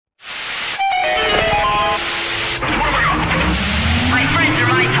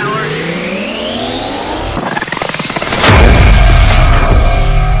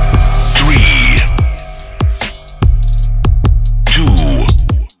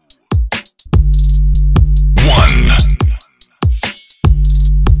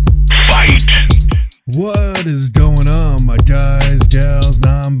What is going on, my guys, gals,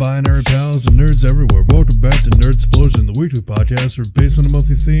 non-binary pals, and nerds everywhere? Welcome back to Nerd Explosion, the weekly podcast where, based on a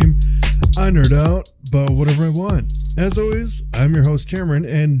monthly theme, I nerd out about whatever I want. As always, I'm your host, Cameron,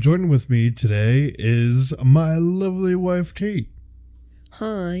 and joining with me today is my lovely wife, Kate.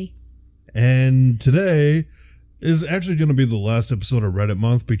 Hi. And today is actually going to be the last episode of Reddit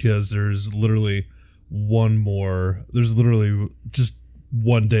month because there's literally just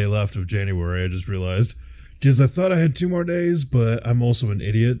one day left of January, I just realized. Because I thought I had 2 more days, but I'm also an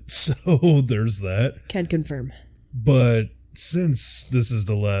idiot, so there's that. Can confirm. But since this is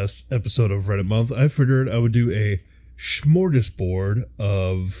the last episode of Reddit month, I figured I would do a smorgasbord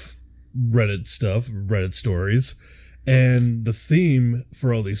of Reddit stuff, Reddit stories. And the theme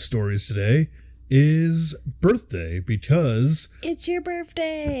for all these stories today is birthday, because... It's your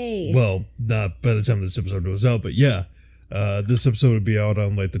birthday! Well, not by the time this episode goes out, but yeah. This episode would be out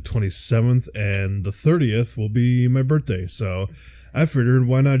on like the 27th, and the 30th will be my birthday. So I figured,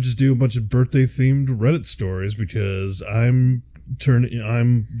 why not just do a bunch of birthday themed Reddit stories? Because I'm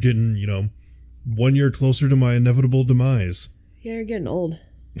getting, 1 year closer to my inevitable demise. Yeah, you're getting old.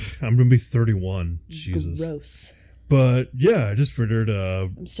 I'm gonna be 31. Jesus. Gross. But yeah, I just figured.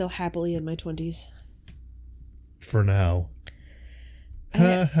 I'm still happily in my 20s. For now.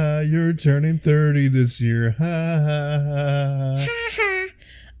 Ha ha, you're turning 30 this year. Ha ha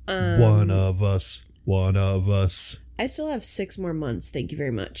ha. One of us. I still have 6 more months, thank you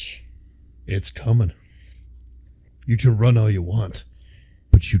very much. It's coming. You can run all you want,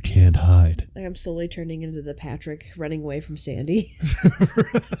 but you can't hide. I'm slowly turning into the Patrick running away from Sandy.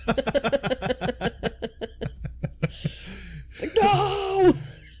 No!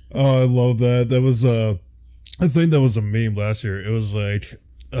 Oh, I love that. That was I think that was a meme last year. It was like,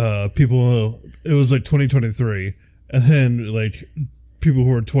 it was like 2023, and then like people who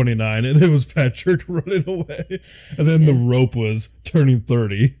were 29, and it was Patrick running away, and then the rope was turning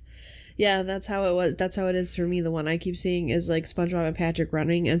 30. Yeah, that's how it was. That's how it is for me. The one I keep seeing is like SpongeBob and Patrick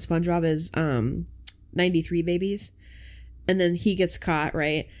running, and SpongeBob is 93 babies, and then he gets caught,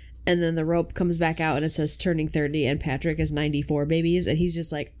 right? And then the rope comes back out, and it says turning 30, and Patrick is 94 babies, and he's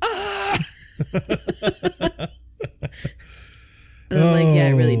just like, ah! And I'm like, yeah,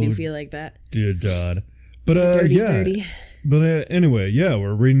 I really do feel like that. Dear God. But dirty, yeah. dirty. But anyway, yeah,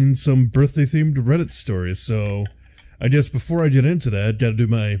 we're reading some birthday themed Reddit stories. So I guess before I get into that, gotta do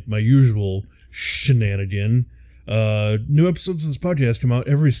my usual shenanigan. New episodes of this podcast come out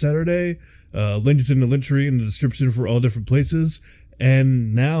every Saturday. Link is in the link tree in the description for all different places.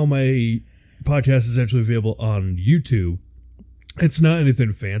 And now my podcast is actually available on YouTube. It's not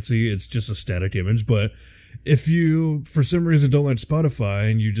anything fancy, it's just a static image, but if you, for some reason, don't like Spotify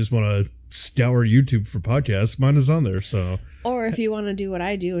and you just want to scour YouTube for podcasts, mine is on there, so... Or if you want to do what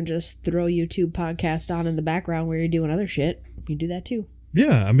I do and just throw YouTube podcast on in the background where you're doing other shit, you do that too.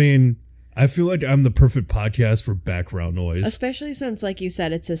 Yeah, I mean, I feel like I'm the perfect podcast for background noise. Especially since, like you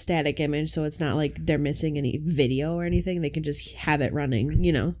said, it's a static image, so it's not like they're missing any video or anything. They can just have it running,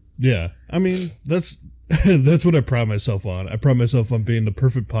 Yeah, I mean, that's what I pride myself on. I pride myself on being the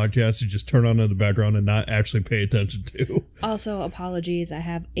perfect podcast to just turn on in the background and not actually pay attention to. Also, apologies, I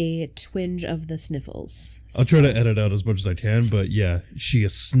have a twinge of the sniffles. I'll try to edit out as much as I can, but yeah, she a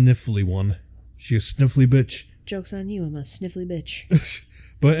sniffly one. She a sniffly bitch. Joke's on you, I'm a sniffly bitch.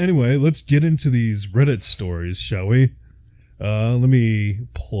 But anyway, let's get into these Reddit stories, shall we? Let me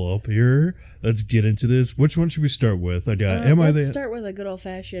pull up here. Let's get into this. Which one should we start with? I got, let's start with a good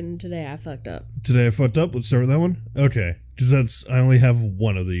old-fashioned Today I Fucked Up. Today I Fucked Up? Let's start with that one? Okay, because I only have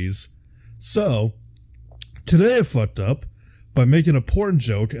one of these. So, today I fucked up by making a porn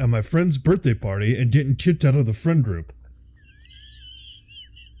joke at my friend's birthday party and getting kicked out of the friend group.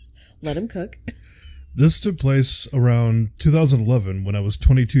 Let him cook. This took place around 2011 when I was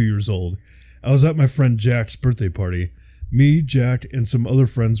 22 years old. I was at my friend Jack's birthday party. Me, Jack, and some other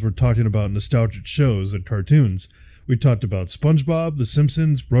friends were talking about nostalgic shows and cartoons. We talked about SpongeBob, The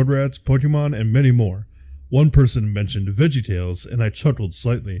Simpsons, Rugrats, Pokemon, and many more. One person mentioned VeggieTales, and I chuckled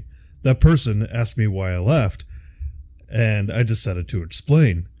slightly. That person asked me why I laughed, and I decided to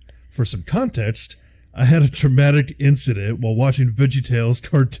explain. For some context, I had a traumatic incident while watching VeggieTales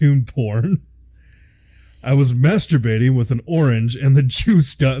cartoon porn. I was masturbating with an orange, and the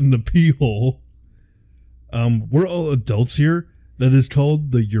juice got in the pee hole. We're all adults here. That is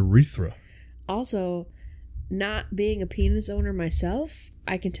called the urethra. Also, not being a penis owner myself,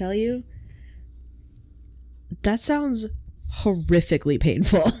 I can tell you, that sounds horrifically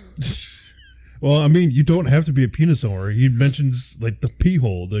painful. Well, I mean, you don't have to be a penis owner. He mentions, like, the pee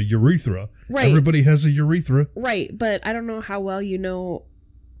hole, the urethra. Right. Everybody has a urethra. Right, but I don't know how well you know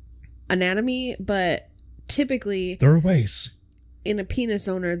anatomy, but typically There are ways. in a penis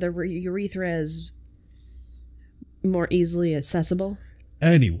owner, the urethra is more easily accessible.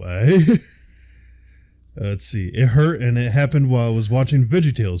 Anyway, let's see. It hurt and it happened while I was watching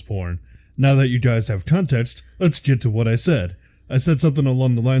VeggieTales porn. Now that you guys have context, let's get to what I said. I said something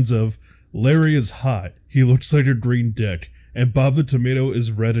along the lines of, Larry is hot, he looks like a green dick, and Bob the Tomato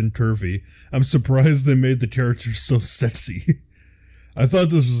is red and curvy. I'm surprised they made the character so sexy. I thought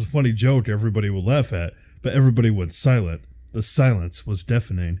this was a funny joke everybody would laugh at, but everybody went silent. The silence was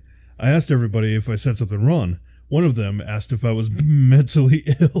deafening. I asked everybody if I said something wrong. One of them asked if I was mentally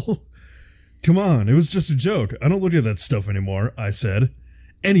ill. Come on, it was just a joke. I don't look at that stuff anymore, I said.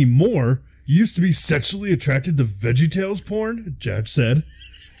 Anymore? You used to be sexually attracted to VeggieTales porn? Jack said.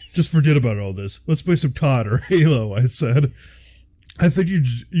 Just forget about all this. Let's play some COD or Halo, I said. I think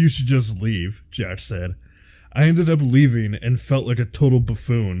you should just leave, Jack said. I ended up leaving and felt like a total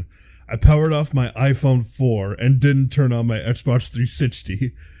buffoon. I powered off my iPhone 4 and didn't turn on my Xbox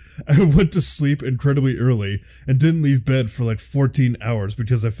 360. I went to sleep incredibly early and didn't leave bed for like 14 hours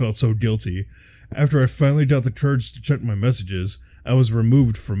because I felt so guilty. After I finally got the courage to check my messages, I was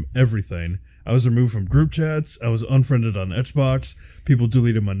removed from everything. I was removed from group chats, I was unfriended on Xbox, people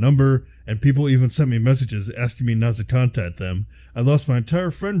deleted my number, and people even sent me messages asking me not to contact them. I lost my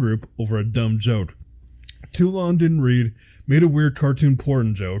entire friend group over a dumb joke. Too long didn't read, made a weird cartoon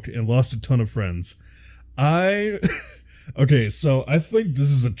porn joke, and lost a ton of friends. Okay, so I think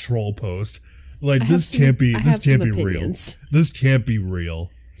this is a troll post. Like, this can't be real. This can't be real.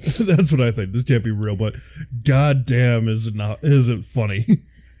 That's what I think. This can't be real, but goddamn isn't funny.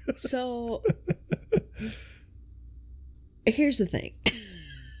 So here's the thing.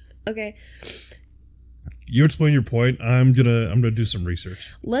 Okay. You explain your point. I'm gonna do some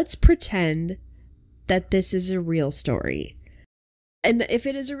research. Let's pretend that this is a real story. And if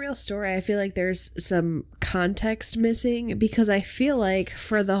it is a real story, I feel like there's some context missing, because I feel like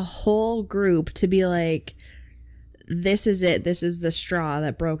for the whole group to be like, this is it, this is the straw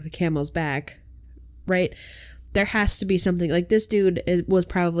that broke the camel's back, right? There has to be something. Like, this dude was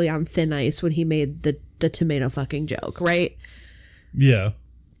probably on thin ice when he made the tomato fucking joke, right? Yeah.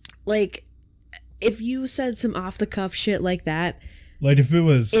 Like, if you said some off-the-cuff shit like that, like if it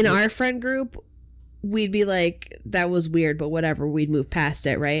was in our friend group, we'd be like, that was weird, but whatever, we'd move past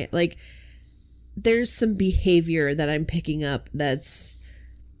it, right? Like, there's some behavior that I'm picking up that's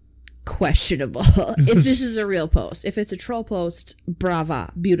questionable. If this is a real post. If it's a troll post,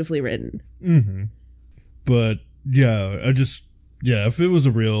 brava, beautifully written. Mm-hmm. But, yeah, if it was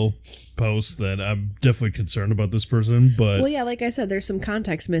a real post, then I'm definitely concerned about this person, but... Well, yeah, like I said, there's some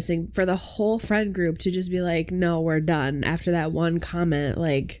context missing for the whole friend group to just be like, no, we're done, after that one comment,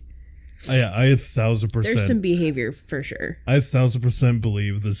 like... Yeah, I 1,000%... There's some behavior, for sure. I 1,000%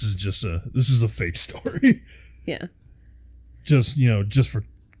 believe this is a fake story. Yeah. Just for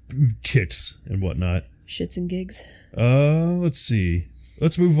kicks and whatnot. Shits and gigs. Let's see.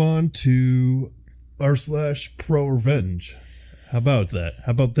 Let's move on to r/pro revenge. How about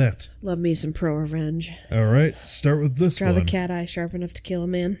that? Love me some pro revenge. All right, start with this one. Draw the cat eye sharp enough to kill a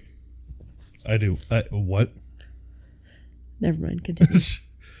man. I do. What? Never mind, continue.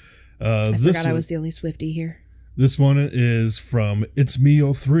 I forgot I was the only Swiftie here. This one is from It's Me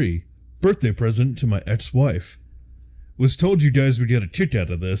 03. Birthday present to my ex-wife. Was told you guys would get a kick out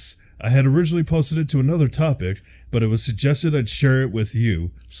of this. I had originally posted it to another topic, but it was suggested I'd share it with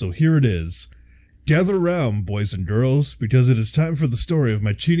you, so here it is. Gather around, boys and girls, because it is time for the story of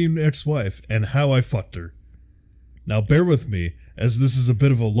my cheating ex-wife and how I fucked her. Now bear with me, as this is a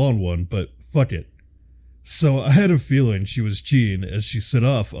bit of a long one, but fuck it. So I had a feeling she was cheating, as she set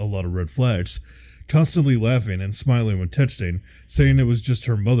off a lot of red flags, constantly laughing and smiling when texting, saying it was just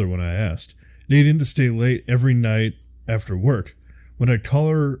her mother when I asked, needing to stay late every night after work. When I'd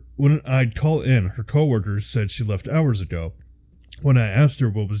call in, her coworkers said she left hours ago. When I asked her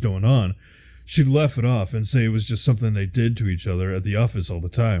what was going on, she'd laugh it off and say it was just something they did to each other at the office all the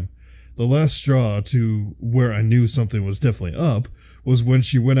time. The last straw to where I knew something was definitely up was when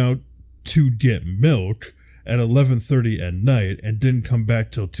she went out to get milk at 11:30 at night and didn't come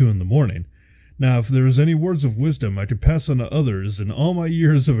back till 2 in the morning. Now, if there is any words of wisdom I could pass on to others in all my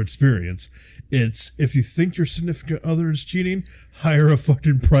years of experience, it's, if you think your significant other is cheating, hire a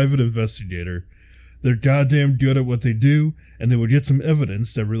fucking private investigator. They're goddamn good at what they do, and they will get some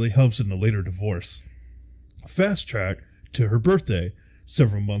evidence that really helps in a later divorce. Fast track to her birthday,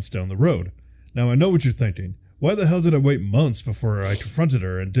 several months down the road. Now I know what you're thinking. Why the hell did I wait months before I confronted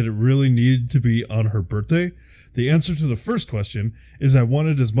her, and did it really need to be on her birthday? The answer to the first question is I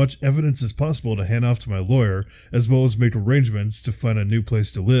wanted as much evidence as possible to hand off to my lawyer, as well as make arrangements to find a new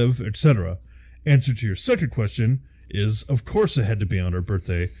place to live, etc. Answer to your second question is, of course it had to be on her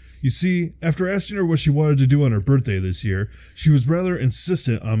birthday. You see, after asking her what she wanted to do on her birthday this year, she was rather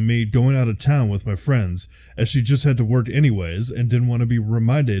insistent on me going out of town with my friends, as she just had to work anyways and didn't want to be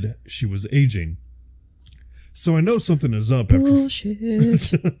reminded she was aging. So I know something is up.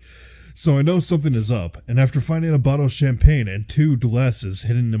 So I know something is up, and after finding a bottle of champagne and 2 glasses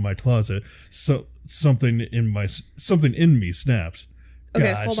hidden in my closet, something in me snaps.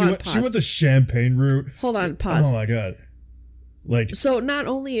 Okay, God, hold on, pause. She went the champagne route. Hold on, pause. Oh my god. So not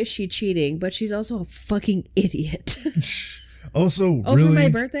only is she cheating, but she's also a fucking idiot. Also, oh, really? for my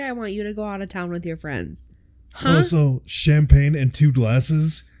birthday, I want you to go out of town with your friends. Huh? Also, champagne and 2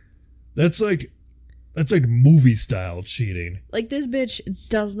 glasses? That's like movie style cheating. Like, this bitch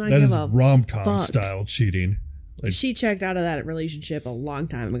does not give a fuck. That is rom-com style cheating. Like, she checked out of that relationship a long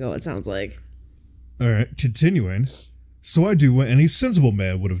time ago, it sounds like. Alright, continuing. So I do what any sensible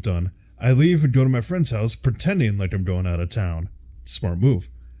man would have done. I leave and go to my friend's house pretending like I'm going out of town. Smart move.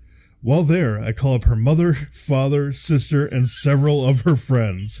 While there, I call up her mother, father, sister, and several of her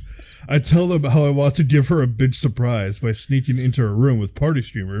friends. I tell them how I want to give her a big surprise by sneaking into her room with party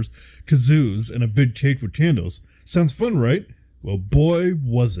streamers, kazoos, and a big cake with candles. Sounds fun, right? Well, boy,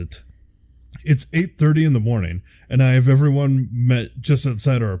 was it. It's 8:30 in the morning, and I have everyone met just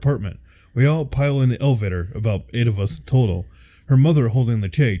outside our apartment. We all pile in the elevator, about 8 of us in total. Her mother holding the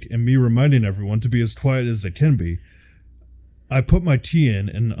cake, and me reminding everyone to be as quiet as they can be. I put my key in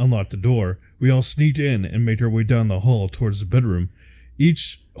and unlocked the door. We all sneaked in and made our way down the hall towards the bedroom,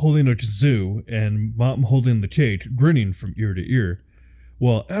 each holding a kazoo and Mom holding the cake, grinning from ear to ear.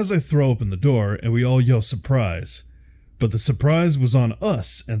 Well, as I throw open the door and we all yell surprise. But the surprise was on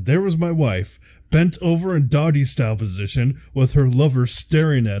us, and there was my wife, bent over in doggy style position with her lover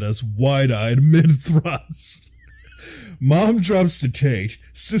staring at us wide-eyed mid-thrust. Mom drops the cake,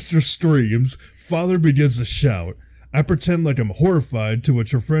 sister screams, father begins to shout. I pretend like I'm horrified, to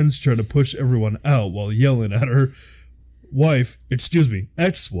which her friends try to push everyone out while yelling at her.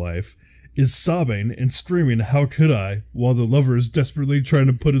 Ex-wife, is sobbing and screaming, how could I, while the lover is desperately trying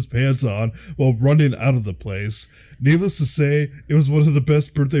to put his pants on while running out of the place. Needless to say, it was one of the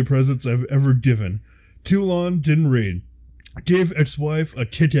best birthday presents I've ever given. Too long, didn't read. Gave ex-wife a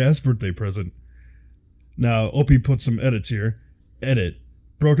kick-ass birthday present. Now, Opie put some edits here. Edit.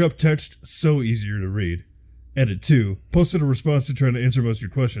 Broke up text, so easier to read. Edit 2. Posted a response to trying to answer most of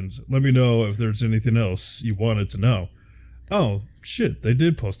your questions. Let me know if there's anything else you wanted to know. Oh, shit, they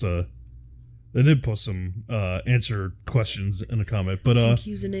did post some answer questions in a comment. But some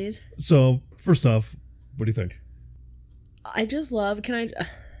Q's and A's. So, first off, what do you think? I just love,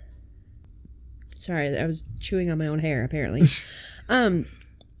 sorry, I was chewing on my own hair, apparently. I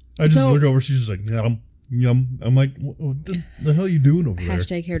just look over, she's just like, yum, yum. I'm like, what the hell are you doing over there?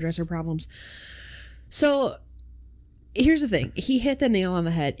 Hashtag hairdresser problems. So, here's the thing. He hit the nail on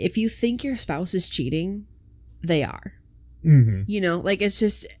the head. If you think your spouse is cheating, they are. Mm-hmm. You know, like, it's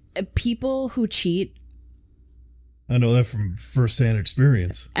just people who cheat. I know that from first-hand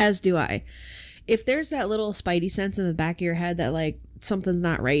experience. As do I. If there's that little spidey sense in the back of your head that, like, something's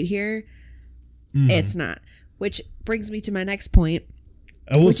not right here, it's not. Which brings me to my next point,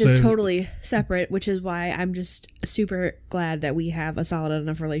 which is totally separate, which is why I'm just super glad that we have a solid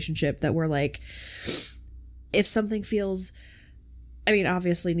enough relationship that we're like, if something feels, I mean,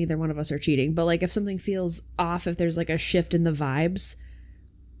 obviously neither one of us are cheating, but like if something feels off, if there's like a shift in the vibes,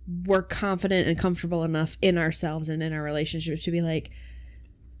 we're confident and comfortable enough in ourselves and in our relationship to be like,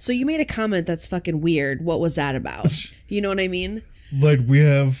 so you made a comment that's fucking weird. What was that about? You know what I mean? Like, we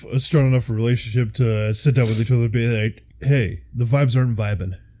have a strong enough relationship to sit down with each other and be like, hey, the vibes aren't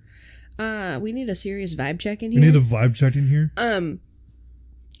vibing. We need a serious vibe check in here. We need a vibe check in here?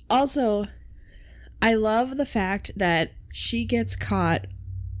 Also, I love the fact that she gets caught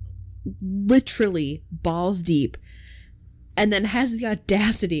literally balls deep and then has the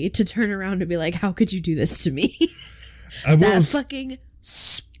audacity to turn around and be like, how could you do this to me? That fucking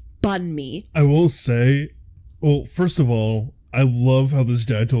spun me. I will say, well, first of all, I love how this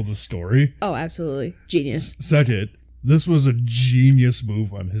guy told the story. Oh, absolutely. Genius. Second, this was a genius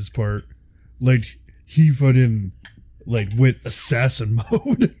move on his part. Like, he fucking, like, went assassin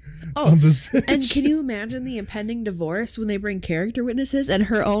mode on this bitch. And can you imagine the impending divorce when they bring character witnesses and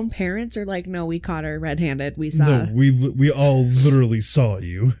her own parents are like, no, we caught her red-handed. We saw. No, we all literally saw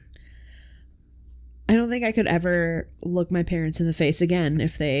you. I don't think I could ever look my parents in the face again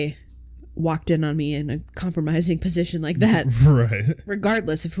if they walked in on me in a compromising position like that. Right.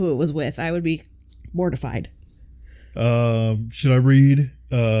 Regardless of who it was with, I would be mortified. Should I read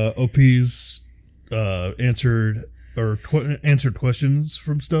OP's answered questions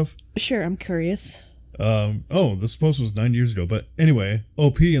from stuff? Sure, I'm curious. This post was 9 years ago, but anyway,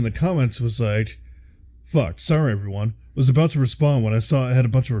 OP in the comments was like, fuck, sorry everyone. Was about to respond when I saw I had a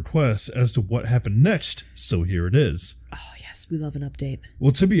bunch of requests as to what happened next, so here it is. Oh yes, we love an update.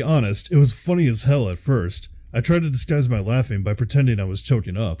 Well, to be honest, it was funny as hell at first. I tried to disguise my laughing by pretending I was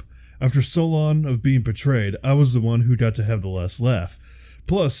choking up. After so long of being betrayed, I was the one who got to have the last laugh.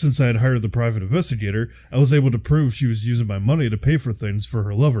 Plus, since I had hired the private investigator, I was able to prove she was using my money to pay for things for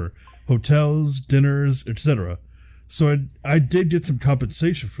her lover. Hotels, dinners, etc. So I did get some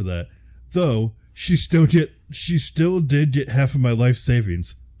compensation for that. Though, she still did get half of my life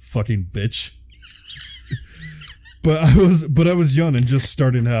savings. Fucking bitch. But I was young and just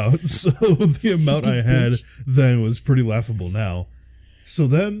starting out, so the amount I had then was pretty laughable now. So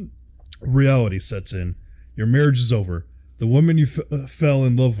then, reality sets in. Your marriage is over. The woman you fell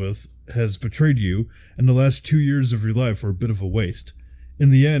in love with has betrayed you, and the last 2 years of your life were a bit of a waste. In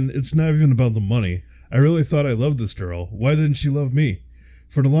the end, it's not even about the money. I really thought I loved this girl. Why didn't she love me?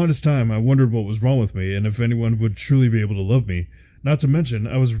 For the longest time, I wondered what was wrong with me and if anyone would truly be able to love me. Not to mention,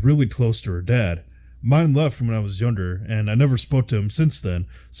 I was really close to her dad. Mine left when I was younger, and I never spoke to him since then,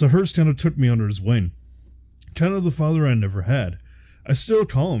 so hers kind of took me under his wing. Kind of the father I never had. I still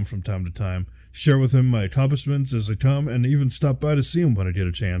call him from time to time, share with him my accomplishments as they come, and even stop by to see him when I get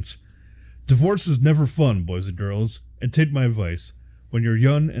a chance. Divorce is never fun, boys and girls, and take my advice. When you're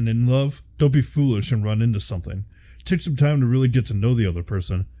young and in love, don't be foolish and run into something. Take some time to really get to know the other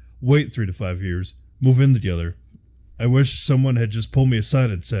person. Wait 3 to 5 years. Move in together. I wish someone had just pulled me aside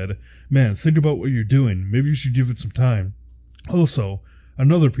and said, man, think about what you're doing. Maybe you should give it some time. Also,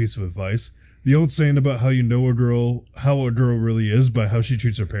 another piece of advice. The old saying about how you know how a girl really is by how she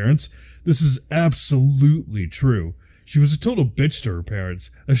treats her parents. This is absolutely true. She was a total bitch to her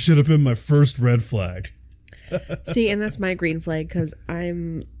parents. That should have been my first red flag. See, and that's my green flag because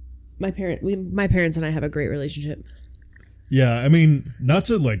my parents and I have a great relationship. Yeah, I mean, not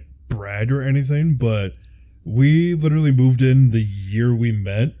to like brag or anything, but we literally moved in the year we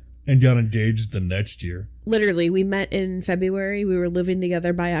met and got engaged the next year. Literally, we met in February, we were living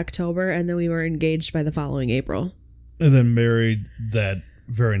together by October, and then we were engaged by the following April. And then married that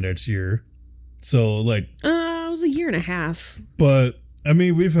very next year. So, like... it was a year and a half. But, I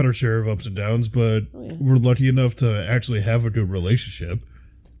mean, we've had our share of ups and downs, but we're lucky enough to actually have a good relationship.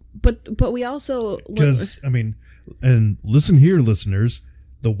 But we also... Because, I mean, and listen here, listeners,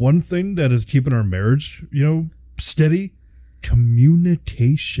 the one thing that is keeping our marriage, steady,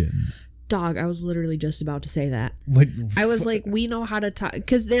 communication. Dog, I was literally just about to say that. I was like, we know how to talk.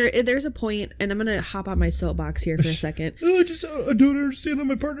 Because there's a point, and I'm going to hop on my soapbox here for a second. I don't understand how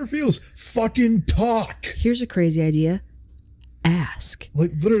my partner feels. Fucking talk. Here's a crazy idea. Ask.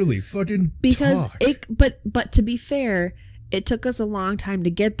 Literally, fucking because talk. But to be fair, it took us a long time to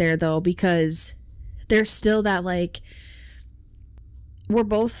get there, though, because there's still that, we're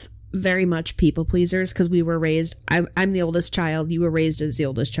both very much people pleasers because we were raised... I'm the oldest child. You were raised as the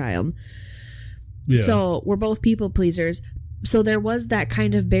oldest child. Yeah. So we're both people pleasers. So there was that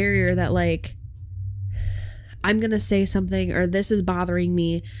kind of barrier that, I'm going to say something or this is bothering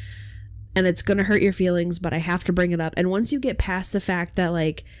me and it's going to hurt your feelings, but I have to bring it up. And once you get past the fact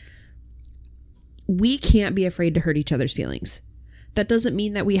that, we can't be afraid to hurt each other's feelings. That doesn't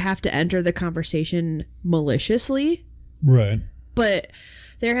mean that we have to enter the conversation maliciously. Right. But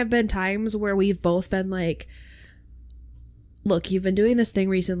there have been times where we've both been like, look, you've been doing this thing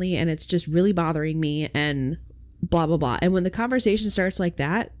recently and it's just really bothering me and blah, blah, blah. And when the conversation starts like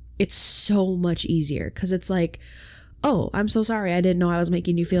that, it's so much easier because it's like, oh, I'm so sorry. I didn't know I was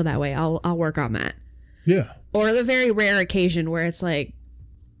making you feel that way. I'll work on that. Yeah. Or the very rare occasion where it's like,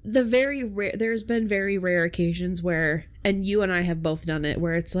 there's been very rare occasions where, and you and I have both done it,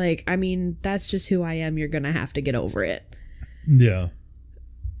 where it's like, I mean, that's just who I am. You're going to have to get over it. Yeah.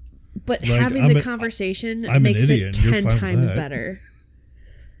 But having the conversation makes it 10 times better.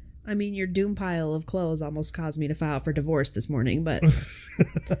 I mean, your doom pile of clothes almost caused me to file for divorce this morning, but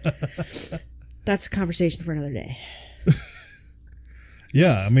that's a conversation for another day.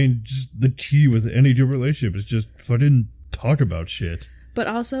 Yeah, I mean, just the key with any good relationship is just fucking talk about shit. But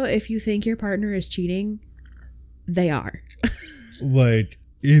also, if you think your partner is cheating, they are. I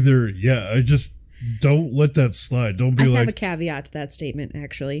just don't let that slide. Don't be I have a caveat to that statement,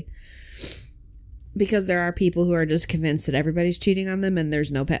 actually. Because there are people who are just convinced that everybody's cheating on them and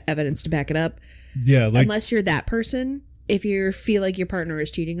there's no evidence to back it up. Yeah. Unless you're that person, if you feel like your partner is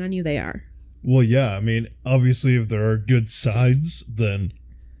cheating on you, they are. Well, yeah. I mean, obviously, if there are good sides, then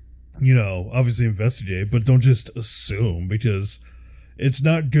obviously investigate, but don't just assume, because it's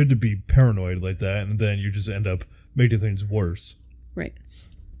not good to be paranoid like that, and then you just end up making things worse. Right.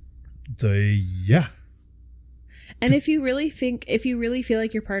 Yeah. And if you really feel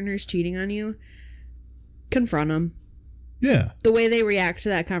like your partner is cheating on you, confront them. Yeah. The way they react to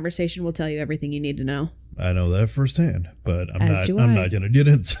that conversation will tell you everything you need to know. I know that firsthand, but I'm not going to get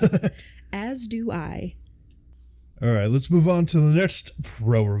into that. As do I. All right, let's move on to the next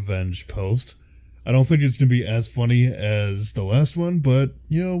pro-revenge post. I don't think it's going to be as funny as the last one, but,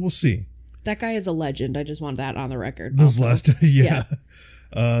 we'll see. That guy is a legend. I just want that on the record. This yeah.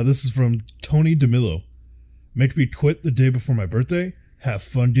 This is from Tony DeMillo. Make me quit the day before my birthday? Have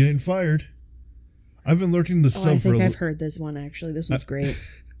fun getting fired. I've been lurking the sub for I've heard this one, actually. This one's great.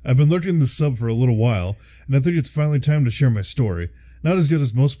 I've been lurking the sub for a little while, and I think it's finally time to share my story. Not as good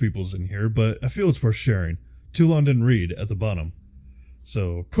as most people's in here, but I feel it's worth sharing. Too long didn't read at the bottom.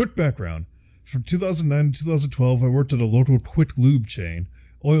 So, quick background. From 2009 to 2012, I worked at a local quick lube chain.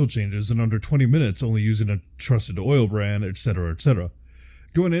 Oil changes in under 20 minutes, only using a trusted oil brand, etc., etc.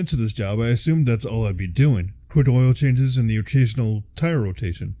 Going into this job, I assumed that's all I'd be doing. Quick oil changes and the occasional tire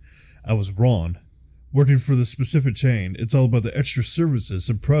rotation. I was wrong. Working for this specific chain, it's all about the extra services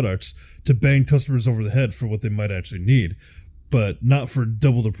and products to bang customers over the head for what they might actually need, but not for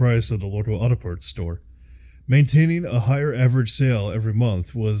double the price of the local auto parts store. Maintaining a higher average sale every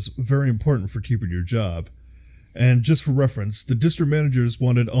month was very important for keeping your job. And just for reference, the district managers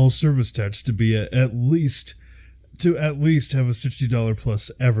wanted all service techs to be at least have a $60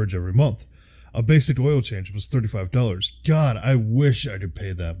 plus average every month. A basic oil change was $35. God, I wish I could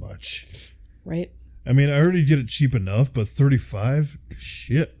pay that much. Right. I mean, I already get it cheap enough, but $35?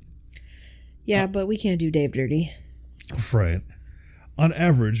 Shit. Yeah, but we can't do Dave dirty. Right. On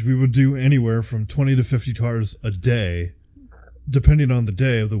average, we would do anywhere from 20 to 50 cars a day, depending on the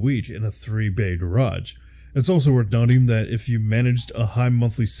day of the week, in a 3-bay garage. It's also worth noting that if you managed a high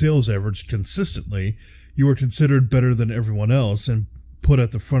monthly sales average consistently, you were considered better than everyone else and put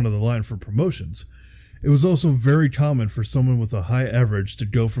at the front of the line for promotions. It was also very common for someone with a high average to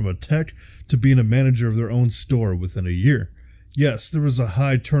go from a tech to being a manager of their own store within a year. Yes, there was a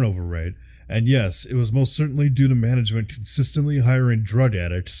high turnover rate, and yes, it was most certainly due to management consistently hiring drug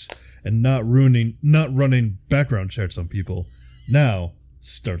addicts and not running background checks on people. Now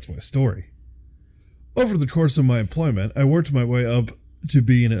starts my story. Over the course of my employment, I worked my way up to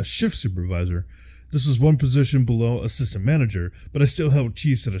being a shift supervisor. This was one position below assistant manager, but I still held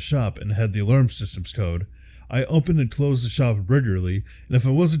keys to the shop and had the alarm systems code. I opened and closed the shop regularly, and if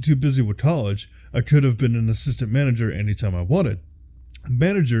I wasn't too busy with college, I could have been an assistant manager anytime I wanted.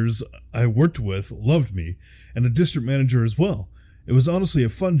 Managers I worked with loved me, and the district manager as well. It was honestly a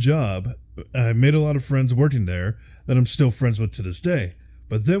fun job. I made a lot of friends working there that I'm still friends with to this day.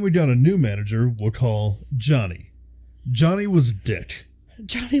 But then we got a new manager we'll call Johnny. Johnny was a dick.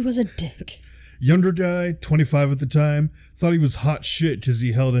 Johnny was a dick. Younger guy, 25 at the time, thought he was hot shit because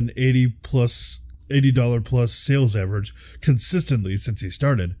he held an $80 plus sales average consistently since he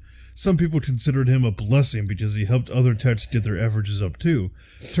started. Some people considered him a blessing because he helped other techs get their averages up too.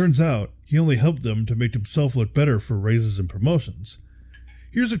 Turns out, he only helped them to make himself look better for raises and promotions.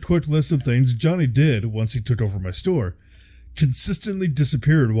 Here's a quick list of things Johnny did once he took over my store. Consistently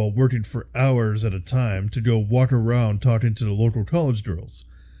disappeared while working for hours at a time to go walk around talking to the local college girls.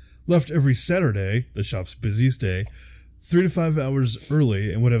 Left every Saturday, the shop's busiest day, 3 to 5 hours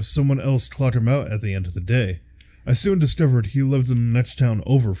early and would have someone else clock him out at the end of the day. I soon discovered he lived in the next town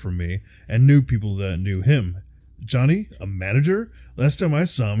over from me and knew people that knew him. Johnny? A manager? Last time I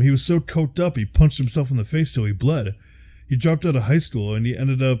saw him, he was so coked up he punched himself in the face till he bled. He dropped out of high school and he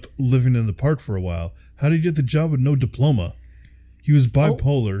ended up living in the park for a while. How did he get the job with no diploma? He was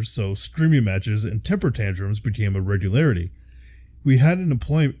bipolar, so screaming matches and temper tantrums became a regularity. We had an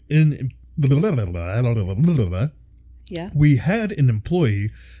employee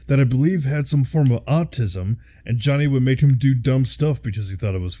that I believe had some form of autism, and Johnny would make him do dumb stuff because he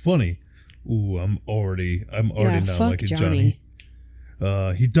thought it was funny. Ooh, I'm already not liking Johnny.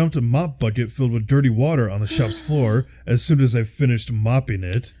 He dumped a mop bucket filled with dirty water on the shop's floor as soon as I finished mopping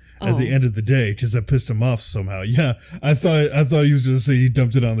it at the end of the day because I pissed him off somehow. Yeah, I thought he was going to say he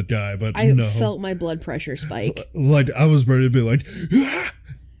dumped it on the guy, but no. I felt my blood pressure spike. Like, I was ready to be like, ah!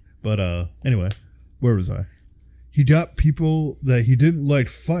 But anyway, where was I? He got people that he didn't like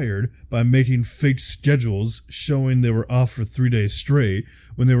fired by making fake schedules showing they were off for 3 days straight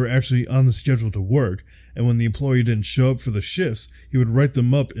when they were actually on the schedule to work, and when the employee didn't show up for the shifts, he would write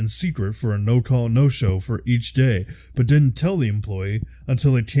them up in secret for a no-call, no-show for each day, but didn't tell the employee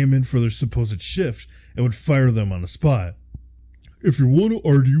until they came in for their supposed shift and would fire them on the spot. if you want to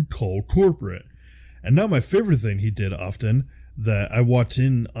argue, call corporate. And now my favorite thing he did often that I walked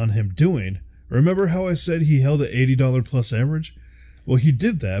in on him doing. Remember how I said he held an $80 plus average? Well, he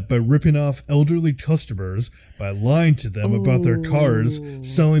did that by ripping off elderly customers by lying to them about their cars,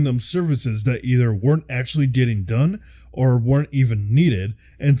 selling them services that either weren't actually getting done or weren't even needed,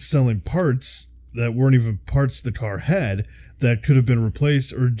 and selling parts that weren't even parts the car had that could have been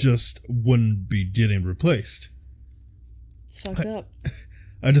replaced or just wouldn't be getting replaced. It's fucked up.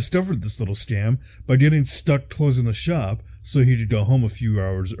 I discovered this little scam by getting stuck closing the shop so he could go home a few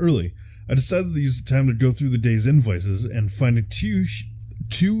hours early. I decided to use the time to go through the day's invoices and find two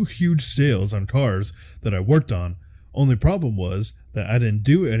huge sales on cars that I worked on. Only problem was that I didn't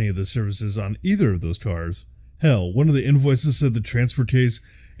do any of the services on either of those cars. Hell, one of the invoices said the transfer case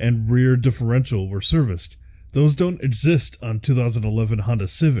and rear differential were serviced. Those don't exist on 2011 Honda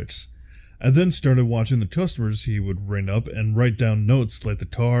Civics. I then started watching the customers he would ring up and write down notes like the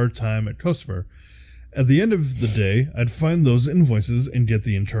car, time, and customer. At the end of the day, I'd find those invoices and get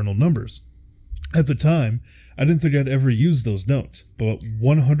the internal numbers. At the time, I didn't think I'd ever use those notes, but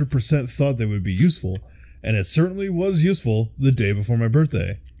 100% thought they would be useful, and it certainly was useful the day before my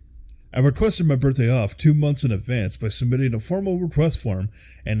birthday. I requested my birthday off 2 months in advance by submitting a formal request form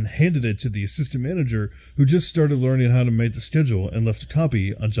and handed it to the assistant manager who just started learning how to make the schedule and left a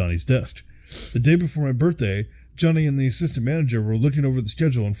copy on Johnny's desk. The day before my birthday, Johnny and the assistant manager were looking over the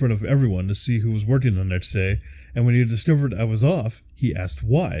schedule in front of everyone to see who was working the next day, and when he discovered I was off, he asked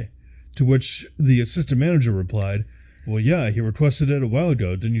why. To which the assistant manager replied, "Well, yeah, he requested it a while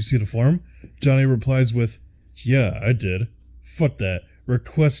ago. Didn't you see the form?" Johnny replies with, "Yeah, I did. Fuck that.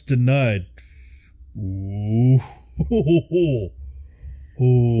 Request denied." Ooh.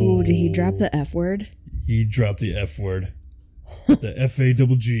 Ooh, did he drop the F word? He dropped the F word. The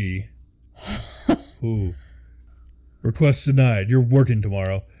F-A-G-G. Ooh. Request denied. You're working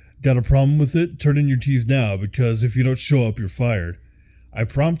tomorrow. Got a problem with it? Turn in your keys now, because if you don't show up, you're fired. I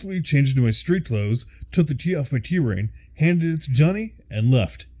promptly changed into my street clothes, took the key off my key ring, handed it to Johnny, and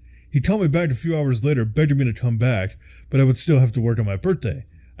left. He called me back a few hours later, begging me to come back, but I would still have to work on my birthday.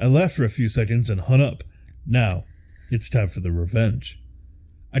 I laughed for a few seconds and hung up. Now, it's time for the revenge.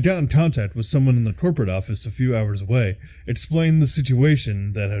 I got in contact with someone in the corporate office a few hours away, explained the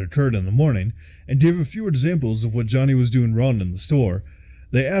situation that had occurred in the morning, and gave a few examples of what Johnny was doing wrong in the store.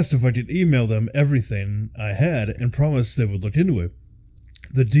 They asked if I could email them everything I had and promised they would look into it.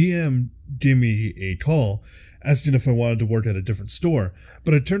 The DM gave me a call, asking if I wanted to work at a different store,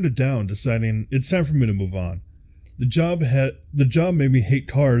 but I turned it down, deciding it's time for me to move on. The job made me hate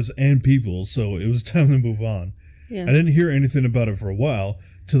cars and people, so it was time to move on. Yeah. I didn't hear anything about it for a while,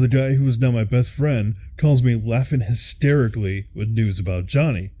 till the guy who is now my best friend calls me laughing hysterically with news about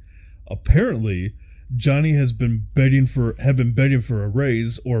Johnny. Apparently, Johnny had been begging for a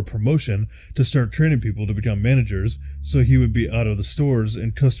raise or a promotion to start training people to become managers, so he would be out of the stores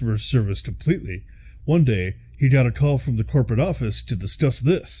and customer service completely. One day, he got a call from the corporate office to discuss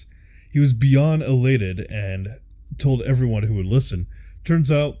this. He was beyond elated and told everyone who would listen.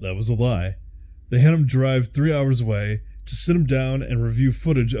 Turns out that was a lie. They had him drive 3 hours away to sit him down and review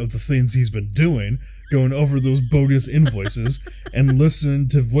footage of the things he's been doing, going over those bogus invoices, and listen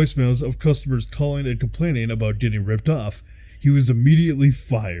to voicemails of customers calling and complaining about getting ripped off. He was immediately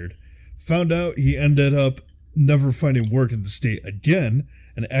fired. Found out he ended up never finding work in the state again,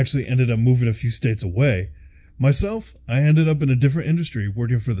 and actually ended up moving a few states away. Myself, I ended up in a different industry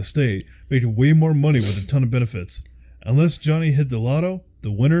working for the state, making way more money with a ton of benefits. Unless Johnny hit the lotto,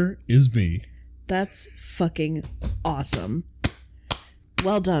 the winner is me. That's fucking awesome.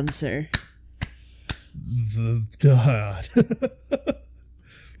 Well done, sir. God.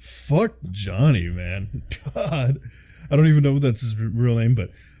 Fuck Johnny, man. God. I don't even know if that's his real name,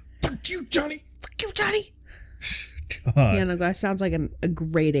 but fuck you, Johnny. Fuck you, Johnny. God. Yeah, no, that sounds like a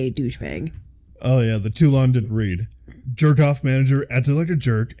grade A douchebag. Oh, yeah, the too long didn't read. Jerk-off manager acted like a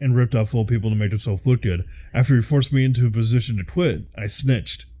jerk and ripped off full people to make himself look good. After he forced me into a position to quit, I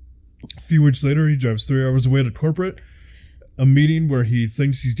snitched. A few weeks later, he drives 3 hours away to corporate, a meeting where he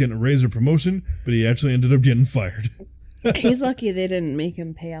thinks he's getting a raise or promotion, but he actually ended up getting fired. He's lucky they didn't make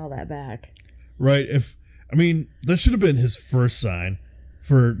him pay all that back. Right, that should have been his first sign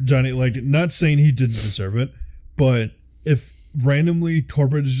for Johnny, like, not saying he didn't deserve it, but if randomly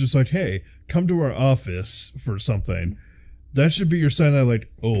corporate is just like, hey, come to our office for something, that should be your sign that,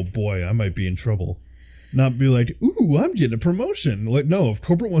 like, oh boy, I might be in trouble. Not be like, ooh, I'm getting a promotion. Like, no, if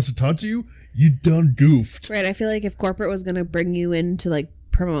corporate wants to talk to you, you done goofed. Right, I feel like if corporate was going to bring you in to, like,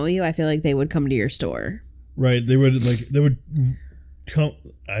 promote you, I feel like they would come to your store. Right, they would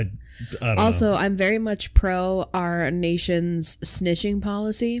I don't Also, know. I'm very much pro our nation's snitching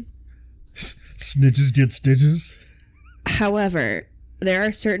policy. Snitches get stitches. However, there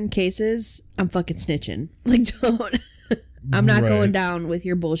are certain cases I'm fucking snitching. Like, don't. I'm not going down with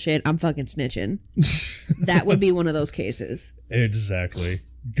your bullshit. I'm fucking snitching. That would be one of those cases. Exactly.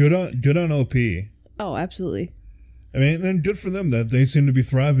 Good on OP. Oh, absolutely. I mean, and good for them that they seem to be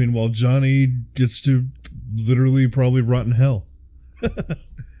thriving while Johnny gets to literally probably rot in hell.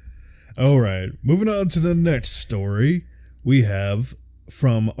 All right, moving on to the next story. We have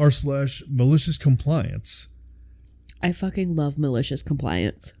from r/malicious compliance. I fucking love malicious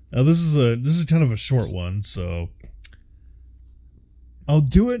compliance. Now this is kind of a short one, so I'll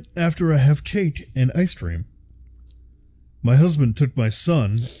do it after I have cake and ice cream. My husband took my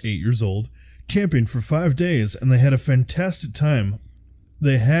son, 8 years old, camping for 5 days, and they had a fantastic time.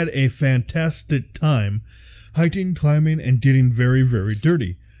 They had a fantastic time hiking, climbing, and getting very, very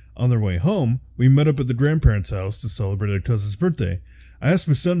dirty. On their way home, we met up at the grandparents' house to celebrate a cousin's birthday. I asked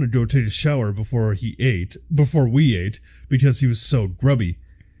my son to go take a shower before we ate, because he was so grubby.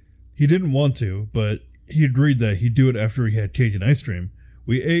 He didn't want to, but he agreed that he'd do it after he had cake and ice cream.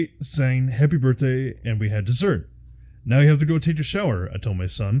 We ate, sang happy birthday, and we had dessert. Now you have to go take a shower, I told my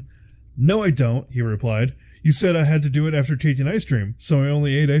son. No, I don't, he replied. You said I had to do it after cake and ice cream, so I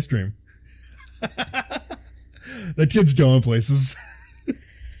only ate ice cream. That kid's going places.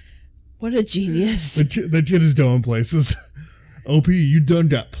 What a genius. That kid is going places. OP, you done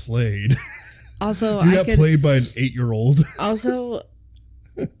got played. Also, you got played by an 8-year-old. Also,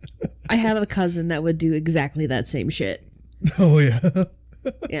 I have a cousin that would do exactly that same shit. Oh, yeah.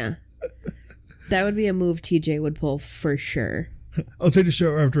 Yeah. That would be a move TJ would pull for sure. I'll take a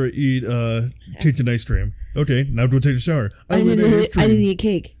shower after I eat cake and ice cream. Okay, now go take a shower. I didn't eat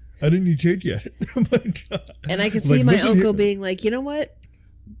cake. I didn't eat cake yet. Oh my God. And I could see my uncle being like, you know what?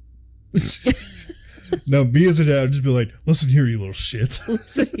 Now, me as a dad would just be like, listen here, you little shit.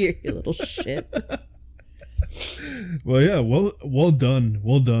 Listen here, you little shit. Well, yeah, well done.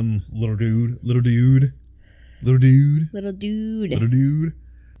 Well done, little dude.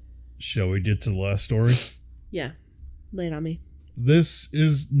 Shall we get to the last story? Yeah. Lay it on me. This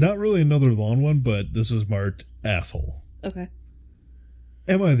is not really another long one, but this is marked asshole. Okay.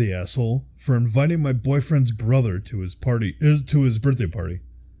 Am I the asshole for inviting my boyfriend's brother to his birthday party?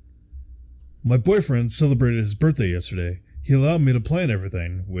 My boyfriend celebrated his birthday yesterday. He allowed me to plan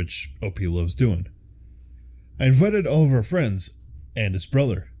everything, which OP loves doing. I invited all of our friends and his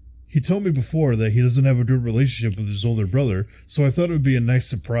brother. He told me before that he doesn't have a good relationship with his older brother, so I thought it would be a nice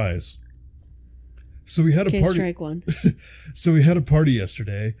surprise. So we had a party. Strike one. So we had a party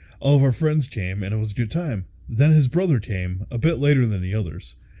yesterday. All of our friends came, and it was a good time. Then his brother came, a bit later than the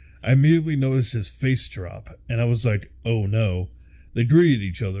others. I immediately noticed his face drop, and I was like, oh no. They greeted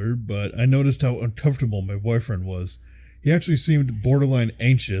each other, but I noticed how uncomfortable my boyfriend was. He actually seemed borderline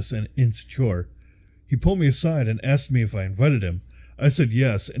anxious and insecure. He pulled me aside and asked me if I invited him. I said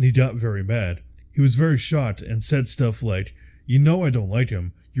yes, and he got very mad. He was very shocked and said stuff like, you know I don't like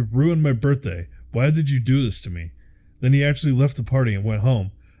him. You ruined my birthday. Why did you do this to me? Then he actually left the party and went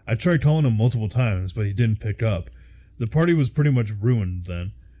home. I tried calling him multiple times, but he didn't pick up. The party was pretty much ruined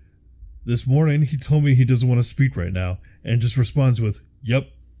then. This morning, he told me he doesn't want to speak right now, and just responds with, yep,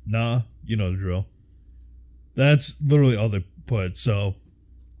 nah, you know the drill. That's literally all they put, so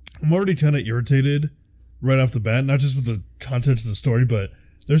I'm already kind of irritated right off the bat, not just with the context of the story, but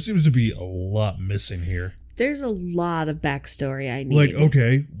there seems to be a lot missing here. There's a lot of backstory I need. Like,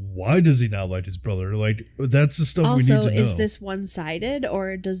 okay, why does he not like his brother? Like, that's the stuff we need to know. Also, is this one-sided,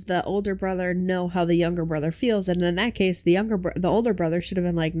 or does the older brother know how the younger brother feels? And in that case, the older brother should have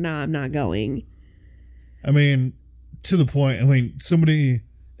been like, nah, I'm not going. I mean, to the point, somebody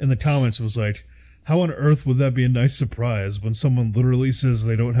in the comments was like, how on earth would that be a nice surprise when someone literally says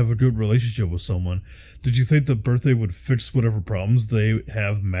they don't have a good relationship with someone? Did you think the birthday would fix whatever problems they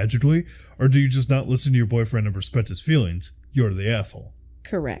have magically? Or do you just not listen to your boyfriend and respect his feelings? You're the asshole.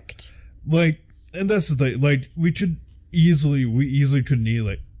 Correct. Like, and that's the thing, like, we easily could need,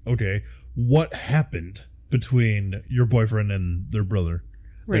 like, okay, what happened between your boyfriend and their brother?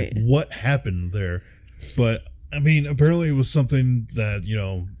 Right. Like, what happened there? But, I mean, apparently it was something that, you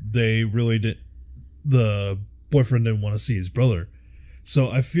know, they really did. The boyfriend didn't want to see his brother.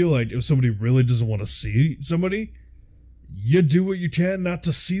 So I feel like if somebody really doesn't want to see somebody, you do what you can not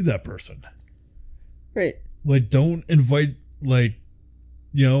to see that person. Right. Like, don't invite, like,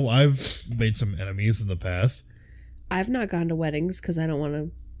 you know, I've made some enemies in the past. I've not gone to weddings because I don't want to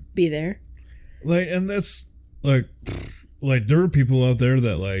be there. Like, and that's, like, like, there are people out there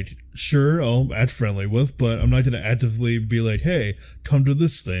that, like, sure, I'll act friendly with, but I'm not going to actively be like, hey, come to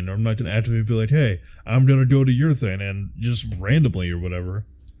this thing. Or I'm not going to actively be like, hey, I'm going to go to your thing, and just randomly or whatever.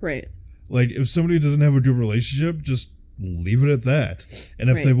 Right. Like, if somebody doesn't have a good relationship, just leave it at that. And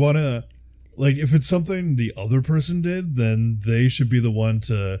if they want to, like, if it's something the other person did, then they should be the one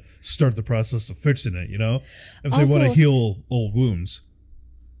to start the process of fixing it, you know? If they want to heal old wounds.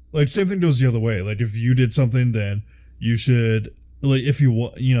 Like, same thing goes the other way. Like, if you did something, then you should, like, if you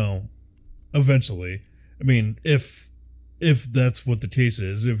want, you know, eventually. I mean, if that's what the case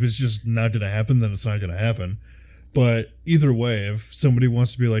is, if it's just not going to happen, then it's not going to happen. But either way, if somebody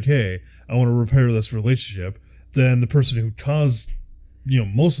wants to be like, hey, I want to repair this relationship, then the person who caused, you know,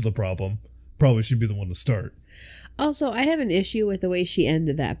 most of the problem probably should be the one to start. Also, I have an issue with the way she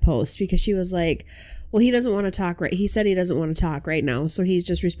ended that post, because she was like, well, he doesn't want to talk right. He said he doesn't want to talk right now. So he's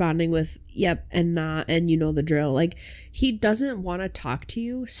just responding with, yep, and not, and you know the drill. Like, he doesn't want to talk to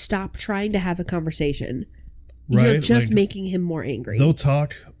you. Stop trying to have a conversation. Right? You're just making him more angry. They'll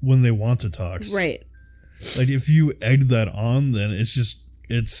talk when they want to talk. Right. Like, if you egg that on, then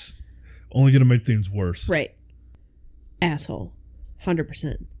it's only going to make things worse. Right. Asshole.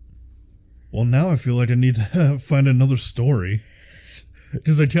 100%. Well, now I feel like I need to find another story.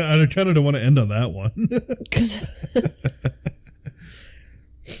 Because I kind of don't want to end on that one.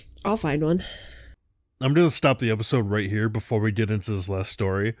 I'll find one. I'm going to stop the episode right here before we get into this last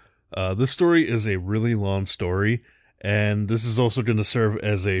story. This story is a really long story, and this is also going to serve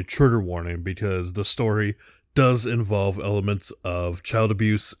as a trigger warning because the story does involve elements of child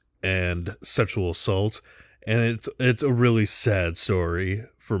abuse and sexual assault, and it's a really sad story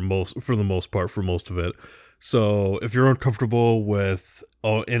for the most part for most of it. So if you're uncomfortable with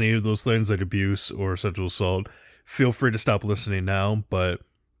any of those things like abuse or sexual assault, feel free to stop listening now. But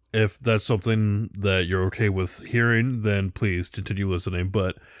if that's something that you're okay with hearing, then please continue listening.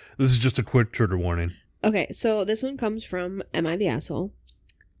 But this is just a quick trigger warning. Okay, so this one comes from Am I the Asshole?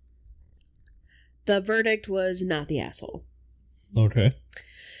 The verdict was not the asshole. Okay.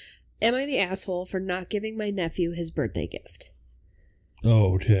 Am I the asshole for not giving my nephew his birthday gift?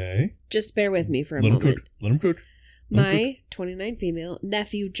 Okay. Just bear with me for a moment. Let him cook. My 29 female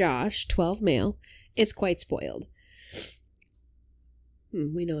nephew Josh, 12 male, is quite spoiled.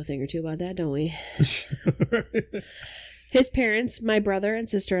 We know a thing or two about that, don't we? His parents, my brother and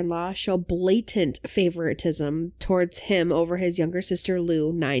sister-in-law, show blatant favoritism towards him over his younger sister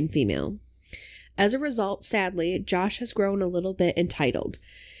Lou, 9 female. As a result, sadly, Josh has grown a little bit entitled.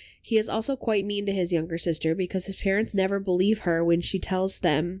 He is also quite mean to his younger sister because his parents never believe her when she tells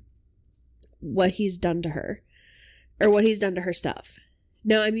them what he's done to her, or what he's done to her stuff.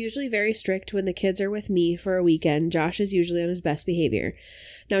 Now, I'm usually very strict when the kids are with me for a weekend. Josh is usually on his best behavior.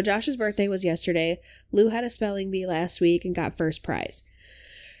 Now, Josh's birthday was yesterday. Lou had a spelling bee last week and got first prize.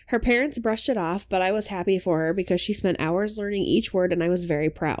 Her parents brushed it off, but I was happy for her because she spent hours learning each word and I was very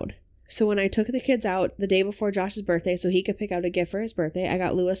proud. So when I took the kids out the day before Josh's birthday so he could pick out a gift for his birthday, I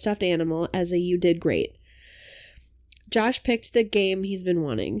got Lou a stuffed animal as a you did great. Josh picked the game he's been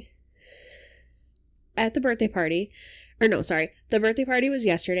wanting. At the birthday party, the birthday party was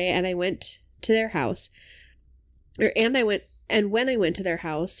yesterday and I went to their house. When I went to their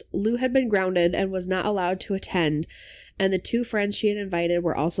house, Lou had been grounded and was not allowed to attend, and the 2 friends she had invited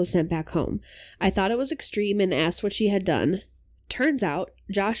were also sent back home. I thought it was extreme and asked what she had done. Turns out,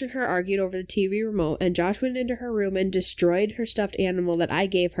 Josh and her argued over the TV remote, and Josh went into her room and destroyed her stuffed animal that I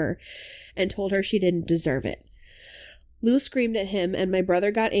gave her and told her she didn't deserve it. Lou screamed at him, and my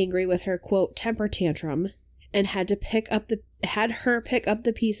brother got angry with her, quote, temper tantrum, and had her pick up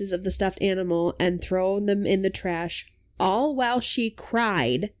the pieces of the stuffed animal and throw them in the trash, all while she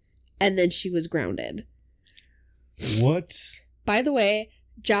cried, and then she was grounded. What? By the way,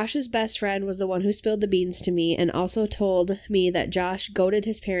 Josh's best friend was the one who spilled the beans to me and also told me that Josh goaded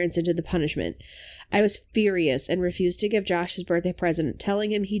his parents into the punishment. I was furious and refused to give Josh his birthday present,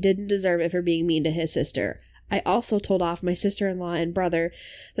 telling him he didn't deserve it for being mean to his sister. I also told off my sister-in-law and brother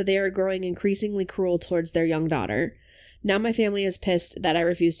that they are growing increasingly cruel towards their young daughter. Now my family is pissed that I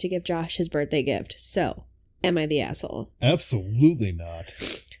refused to give Josh his birthday gift. So, am I the asshole? Absolutely not.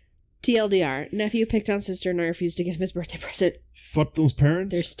 TLDR, nephew picked on sister and I refused to give him his birthday present. Fuck those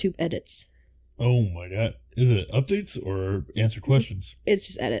parents? There's 2 edits. Oh my god. Is it updates or answer questions? It's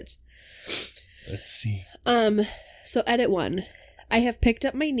just edits. Let's see. So edit 1. I have picked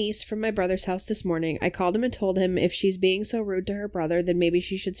up my niece from my brother's house this morning. I called him and told him if she's being so rude to her brother, then maybe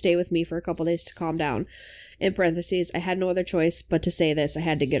she should stay with me for a couple days to calm down. In parentheses, I had no other choice but to say this. I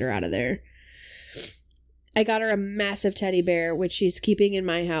had to get her out of there. I got her a massive teddy bear, which she's keeping in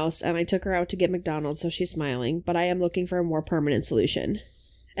my house, and I took her out to get McDonald's, so she's smiling, but I am looking for a more permanent solution.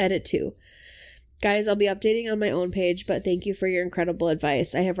 Edit 2. Guys, I'll be updating on my own page, but thank you for your incredible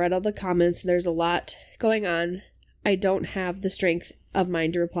advice. I have read all the comments, and there's a lot going on. I don't have the strength of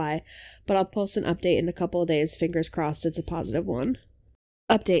mind to reply, but I'll post an update in a couple of days. Fingers crossed it's a positive one.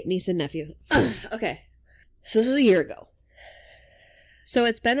 Update, niece and nephew. Okay, so this is a year ago. So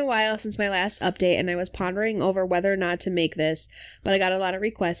it's been a while since my last update, and I was pondering over whether or not to make this, but I got a lot of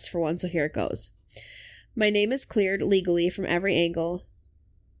requests for one, so here it goes. My name is cleared legally from every angle.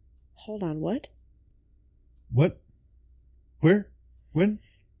 Hold on, what? What? Where? When?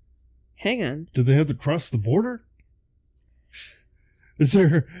 Hang on. Did they have to cross the border? Is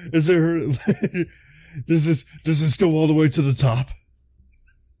there, does this go all the way to the top?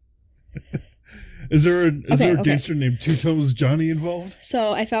 Is there a gangster named Two Toes Johnny involved?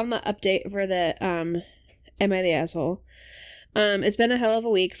 So I found the update for the, Am I the Asshole? It's been a hell of a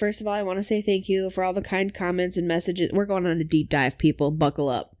week. First of all, I want to say thank you for all the kind comments and messages. We're going on a deep dive, people. Buckle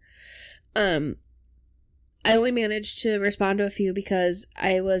up. I only managed to respond to a few because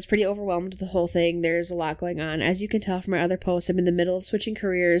I was pretty overwhelmed with the whole thing. There's a lot going on. As you can tell from my other posts, I'm in the middle of switching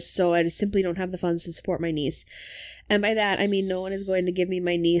careers, so I simply don't have the funds to support my niece. And by that, I mean no one is going to give me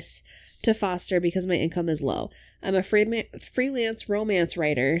my niece to foster because my income is low. I'm a freelance romance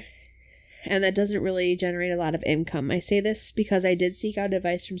writer, and that doesn't really generate a lot of income. I say this because I did seek out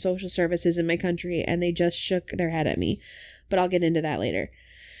advice from social services in my country, and they just shook their head at me. But I'll get into that later.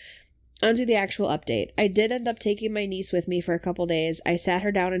 Onto the actual update. I did end up taking my niece with me for a couple days. I sat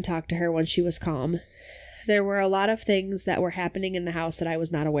her down and talked to her when she was calm. There were a lot of things that were happening in the house that I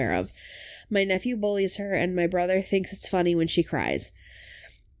was not aware of. My nephew bullies her, and my brother thinks it's funny when she cries.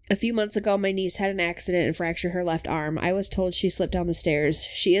 A few months ago, my niece had an accident and fractured her left arm. I was told she slipped down the stairs.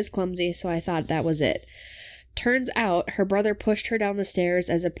 She is clumsy, so I thought that was it. Turns out, her brother pushed her down the stairs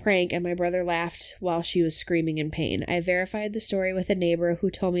as a prank, and my brother laughed while she was screaming in pain. I verified the story with a neighbor who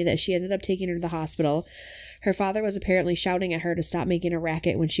told me that she ended up taking her to the hospital. Her father was apparently shouting at her to stop making a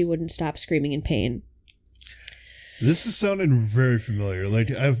racket when she wouldn't stop screaming in pain. This is sounding very familiar.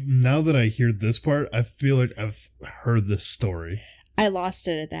 Now that I hear this part, I feel like I've heard this story. I lost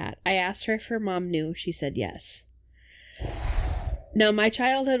it at that. I asked her if her mom knew. She said yes. Now, my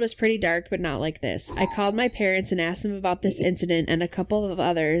childhood was pretty dark, but not like this. I called my parents and asked them about this incident and a couple of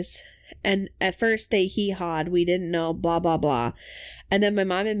others, and at first they hee-hawed, we didn't know, blah, blah, blah. And then my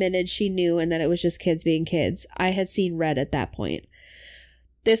mom admitted she knew and that it was just kids being kids. I had seen red at that point.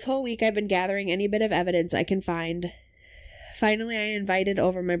 This whole week I've been gathering any bit of evidence I can find. Finally, I invited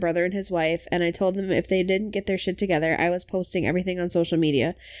over my brother and his wife, and I told them if they didn't get their shit together, I was posting everything on social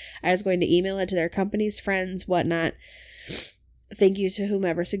media. I was going to email it to their companies, friends, whatnot. Thank you to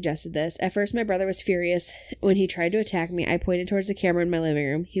whomever suggested this. At first, my brother was furious. When he tried to attack me, I pointed towards the camera in my living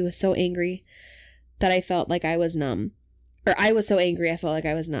room. He was so angry that I felt like I was numb. Or I was so angry I felt like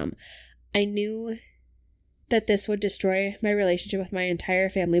I was numb. I knew that this would destroy my relationship with my entire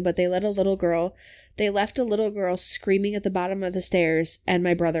family, but they left a little girl screaming at the bottom of the stairs, and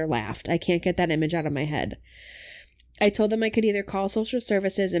my brother laughed. I can't get that image out of my head. I told them I could either call social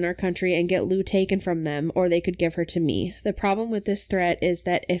services in our country and get Lou taken from them, or they could give her to me. The problem with this threat is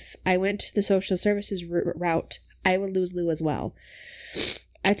that if I went the social services route, I would lose Lou as well.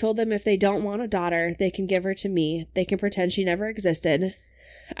 I told them if they don't want a daughter, they can give her to me. They can pretend she never existed.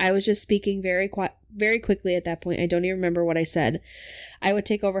 I was just speaking very quickly at that point. I don't even remember what I said. I would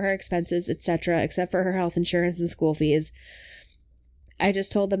take over her expenses, etc., except for her health insurance and school fees. I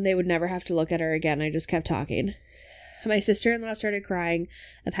just told them they would never have to look at her again. I just kept talking. My sister-in-law started crying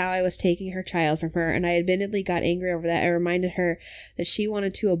of how I was taking her child from her, and I admittedly got angry over that. I reminded her that she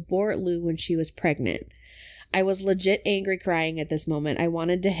wanted to abort Lou when she was pregnant. I was legit angry crying at this moment. I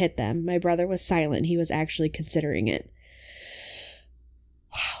wanted to hit them. My brother was silent. He was actually considering it.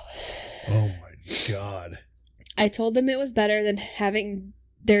 Wow. Oh my God. I told them it was better than having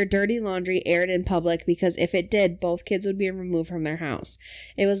their dirty laundry aired in public because if it did, both kids would be removed from their house.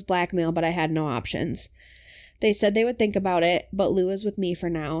 It was blackmail, but I had no options. They said they would think about it, but Lou is with me for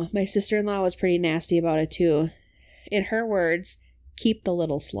now. My sister-in-law was pretty nasty about it too. In her words, keep the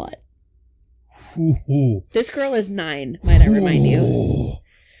little slut. Ooh. This girl is 9, might I remind you.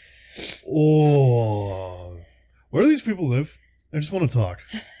 Oh. Where do these people live? I just want to talk.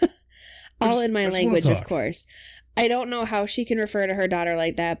 All in my language, of course. I don't know how she can refer to her daughter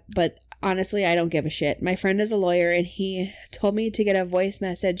like that, but honestly, I don't give a shit. My friend is a lawyer, and he told me to get a voice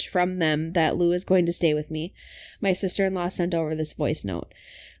message from them that Lou is going to stay with me. My sister-in-law sent over this voice note.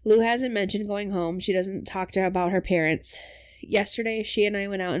 Lou hasn't mentioned going home. She doesn't talk to her about her parents. Yesterday, she and I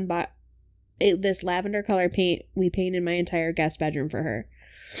went out and bought this lavender color paint we painted my entire guest bedroom for her.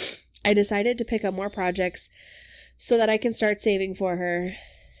 I decided to pick up more projects so that I can start saving for her.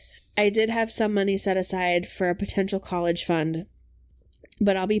 I did have some money set aside for a potential college fund,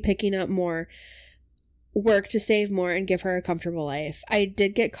 but I'll be picking up more work to save more and give her a comfortable life. I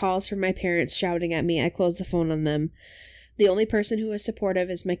did get calls from my parents shouting at me. I closed the phone on them. The only person who is supportive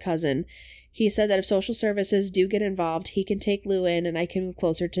is my cousin. He said that if social services do get involved, he can take Lou in and I can move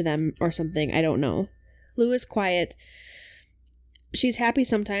closer to them or something. I don't know. Lou is quiet. She's happy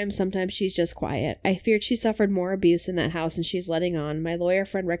sometimes she's just quiet. I feared she suffered more abuse in that house and she's letting on. My lawyer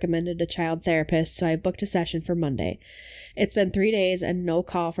friend recommended a child therapist, so I've booked a session for Monday. It's been 3 days and no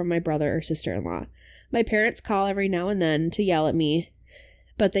call from my brother or sister-in-law. My parents call every now and then to yell at me,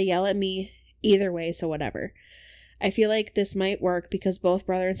 but they yell at me either way, so whatever. I feel like this might work because both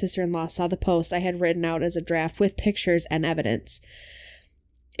brother and sister-in-law saw the post I had written out as a draft with pictures and evidence.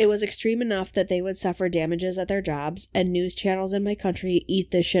 It was extreme enough that they would suffer damages at their jobs, and news channels in my country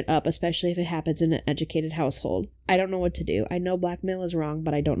eat this shit up, especially if it happens in an educated household. I don't know what to do. I know blackmail is wrong,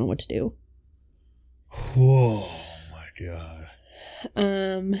 but I don't know what to do. Whoa, my God.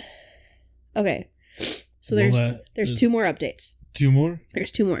 Okay. So there's 2 more updates. 2 more?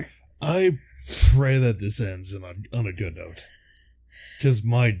 There's 2 more. I pray that this ends on a good note. Because,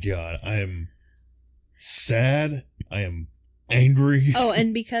 my God, I am sad. I am angry. Oh,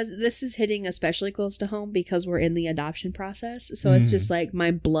 and because this is hitting especially close to home because we're in the adoption process. So it's just like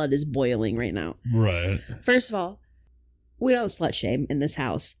my blood is boiling right now. Right. First of all, we don't slut shame in this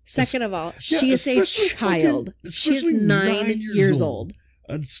house. Second of all, she is a child. She is 9 years old.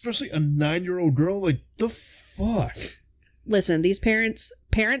 Especially a 9-year-old girl. Like, the fuck? Listen, these parents,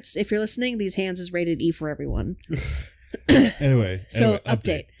 if you're listening, these hands is rated E for everyone. Anyway,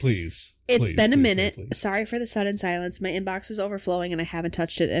 update. Please. It's been a minute. Sorry for the sudden silence. My inbox is overflowing and I haven't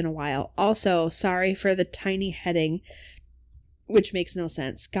touched it in a while. Also, sorry for the tiny heading, which makes no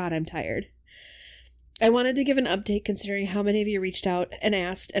sense. God, I'm tired. I wanted to give an update considering how many of you reached out and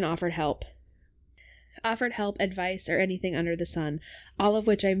asked and offered help. Advice, or anything under the sun, all of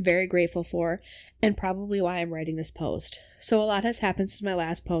which I'm very grateful for, and probably why I'm writing this post. So a lot has happened since my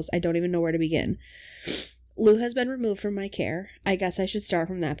last post. I don't even know where to begin. Lou has been removed from my care. I guess I should start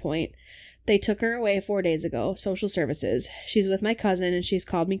from that point. They took her away 4 days ago, social services. She's with my cousin, and she's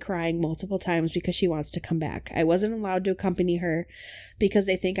called me crying multiple times because she wants to come back. I wasn't allowed to accompany her because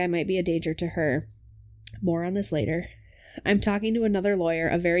they think I might be a danger to her. More on this later. I'm talking to another lawyer,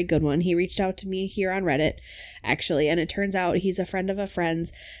 a very good one. He reached out to me here on Reddit, actually, and it turns out he's a friend of a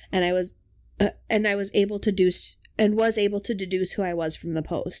friend's, and I was able to deduce who I was from the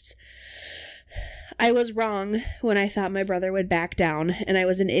posts. I was wrong when I thought my brother would back down, and I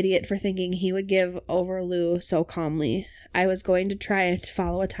was an idiot for thinking he would give over Lou so calmly. I was going to try to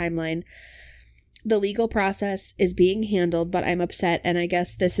follow a timeline. The legal process is being handled, but I'm upset, and I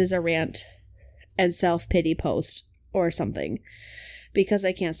guess this is a rant and self-pity post. Or something, because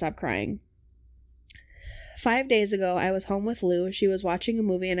I can't stop crying. 5 days ago, I was home with Lou. She was watching a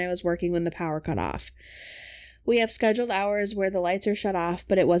movie and I was working when the power cut off. We have scheduled hours where the lights are shut off,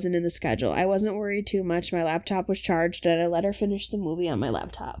 but it wasn't in the schedule. I wasn't worried too much. My laptop was charged and I let her finish the movie on my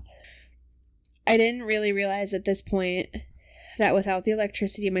laptop. I didn't really realize at this point that without the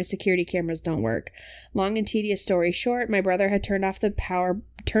electricity, my security cameras don't work. Long and tedious story short, my brother had turned off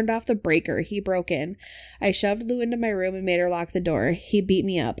the breaker. He broke in. I shoved Lou into my room and made her lock the door. He beat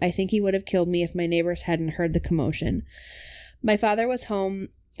me up. I think he would have killed me if my neighbors hadn't heard the commotion. My father was home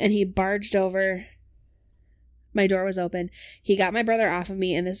and he barged over. My door was open. He got my brother off of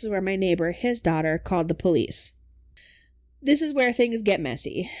me, and this is where my neighbor, his daughter, called the police. This is where things get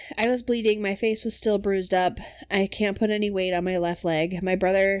messy. I was bleeding. My face was still bruised up. I can't put any weight on my left leg. My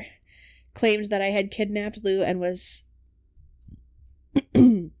brother claimed that I had kidnapped Lou and was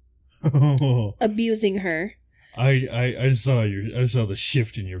abusing her. I saw the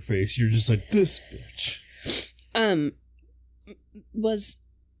shift in your face. You're just like, this bitch. Was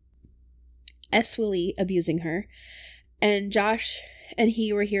sexually abusing her, and Josh and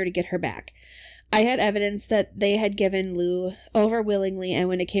he were here to get her back. I had evidence that they had given Lou over willingly, and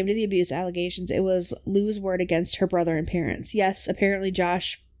when it came to the abuse allegations, it was Lou's word against her brother and parents. Yes, apparently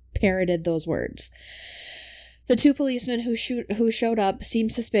Josh parroted those words. The 2 policemen who showed up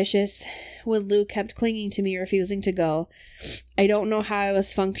seemed suspicious when Lou kept clinging to me, refusing to go. I don't know how I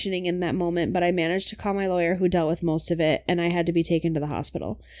was functioning in that moment, but I managed to call my lawyer who dealt with most of it, and I had to be taken to the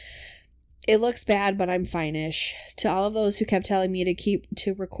hospital. It looks bad, but I'm fine-ish. To all of those who kept telling me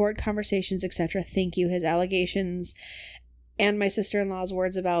to record conversations, etc., thank you. His allegations and my sister-in-law's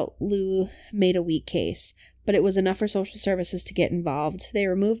words about Lou made a weak case. but it was enough for social services to get involved. They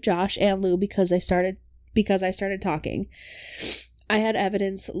removed Josh and Lou because I started talking. I had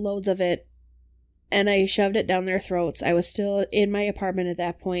evidence, loads of it, and I shoved it down their throats. I was still in my apartment at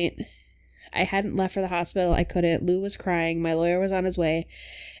that point. I hadn't left for the hospital. I couldn't. Lou was crying. My lawyer was on his way.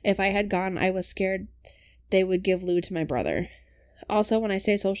 If I had gone, I was scared they would give Lou to my brother. Also, when I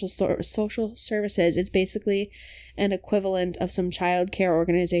say social services, it's basically an equivalent of some child care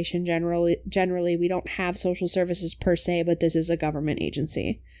organization. Generally, we don't have social services per se, but this is a government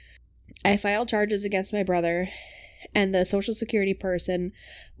agency. I filed charges against my brother, and the Social Security person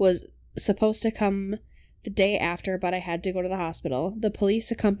was supposed to come the day after, but I had to go to the hospital. The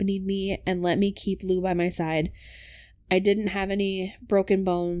police accompanied me and let me keep Lou by my side. I didn't have any broken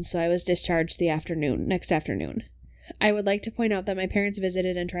bones, so I was discharged next afternoon. I would like to point out that my parents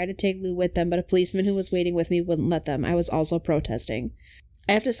visited and tried to take Lou with them, but a policeman who was waiting with me wouldn't let them. I was also protesting.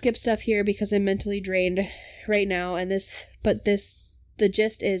 I have to skip stuff here because I'm mentally drained right now, the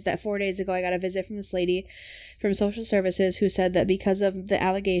gist is that 4 days ago I got a visit from this lady from social services who said that because of the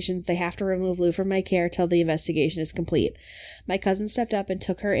allegations, they have to remove Lou from my care till the investigation is complete. My cousin stepped up and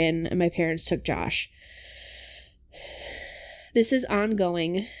took her in, and my parents took Josh. This is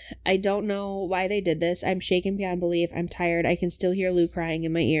ongoing. I don't know why they did this. I'm shaken beyond belief. I'm tired. I can still hear Lou crying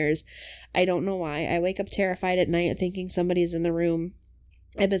in my ears. I don't know why. I wake up terrified at night thinking somebody's in the room.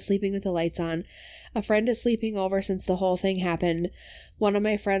 I've been sleeping with the lights on. A friend is sleeping over since the whole thing happened. One of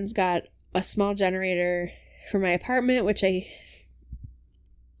my friends got a small generator for my apartment, which I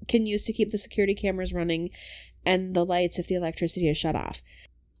can use to keep the security cameras running and the lights if the electricity is shut off.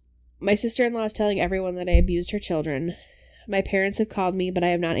 My sister-in-law is telling everyone that I abused her children. My parents have called me, but I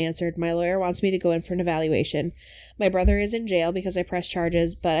have not answered. My lawyer wants me to go in for an evaluation. My brother is in jail because I pressed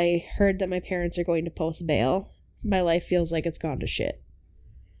charges, but I heard that my parents are going to post bail. My life feels like it's gone to shit.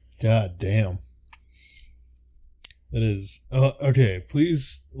 God damn. It is. Okay,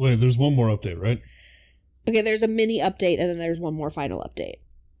 please. Wait, there's one more update, right? Okay, there's a mini update, and then there's one more final update.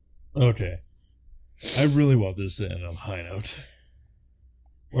 Okay. I really want this to end on a high note.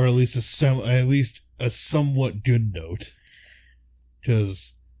 Or at least a somewhat good note.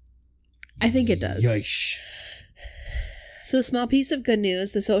 Because I think it does. Yikes. So a small piece of good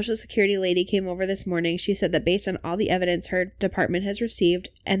news, the Social Security lady came over this morning. She said that based on all the evidence her department has received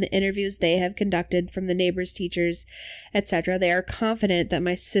and the interviews they have conducted from the neighbors, teachers, etc., they are confident that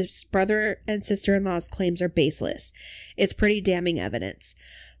my brother and sister-in-law's claims are baseless. It's pretty damning evidence.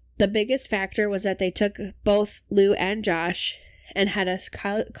 The biggest factor was that they took both Lou and Josh and had a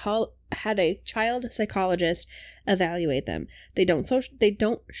child psychologist evaluate them. They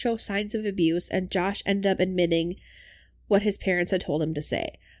don't show signs of abuse, and Josh ended up admitting what his parents had told him to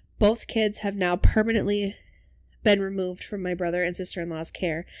say. Both kids have now permanently been removed from my brother and sister-in-law's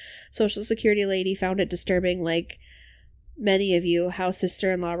care. Social Security lady found it disturbing, like many of you, how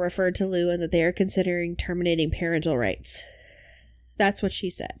sister-in-law referred to Lou and that they are considering terminating parental rights. That's what she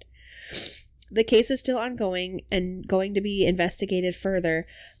said. The case is still ongoing and going to be investigated further,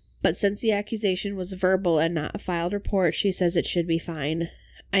 but since the accusation was verbal and not a filed report, she says it should be fine.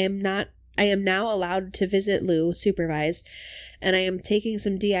 I am now allowed to visit Lou, supervised, and I am taking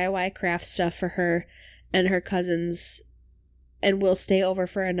some DIY craft stuff for her and her cousins, and will stay over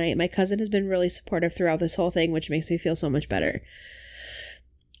for a night. My cousin has been really supportive throughout this whole thing, which makes me feel so much better.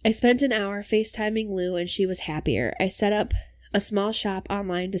 I spent an hour FaceTiming Lou, and she was happier. I set up a small shop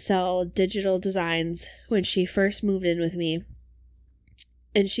online to sell digital designs when she first moved in with me,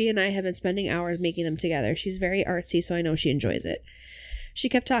 and she and I have been spending hours making them together. She's very artsy, so I know she enjoys it. She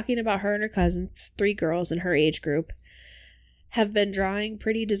kept talking about her and her cousins, 3 girls in her age group, have been drawing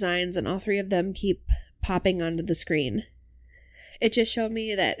pretty designs, and all 3 of them keep popping onto the screen. It just showed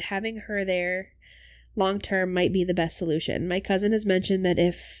me that having her there long term might be the best solution. My cousin has mentioned that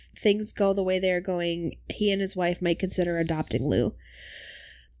if things go the way they are going, he and his wife might consider adopting Lou.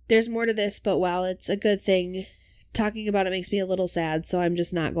 There's more to this, but while it's a good thing, talking about it makes me a little sad, so I'm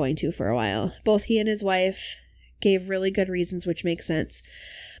just not going to for a while. Both he and his wife gave really good reasons, which makes sense.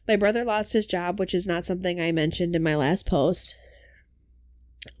 My brother lost his job, which is not something I mentioned in my last post.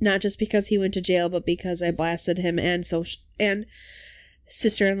 Not just because he went to jail, but because I blasted him and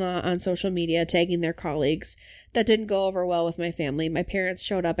sister-in-law on social media, tagging their colleagues. That didn't go over well with my family. My parents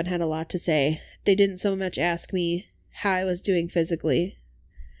showed up and had a lot to say. They didn't so much ask me how I was doing physically.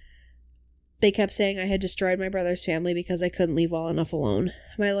 They kept saying I had destroyed my brother's family because I couldn't leave well enough alone.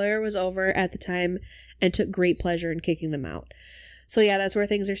 My lawyer was over at the time and took great pleasure in kicking them out. So yeah, that's where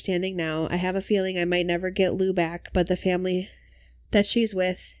things are standing now. I have a feeling I might never get Lou back, but the family that she's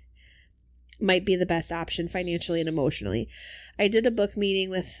with might be the best option financially and emotionally. I did a book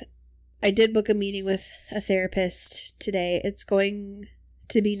meeting with I did book a meeting with a therapist today. It's going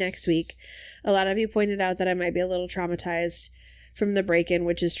to be next week. A lot of you pointed out that I might be a little traumatized from the break-in,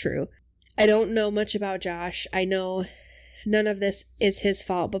 which is true. I don't know much about Josh. I know none of this is his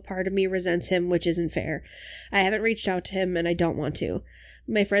fault, but part of me resents him, which isn't fair. I haven't reached out to him, and I don't want to.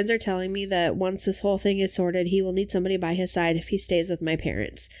 My friends are telling me that once this whole thing is sorted, he will need somebody by his side if he stays with my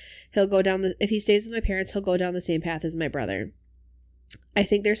parents. If he stays with my parents, he'll go down the same path as my brother. I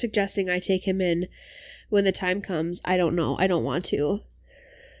think they're suggesting I take him in when the time comes. I don't know. I don't want to.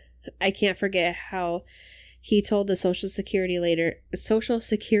 I can't forget how he told the social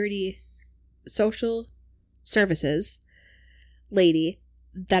services lady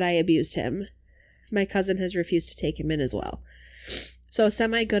that I abused him. My cousin has refused to take him in as well. So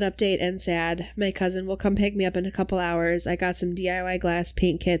semi-good update and sad. My cousin will come pick me up in a couple hours. I got some DIY glass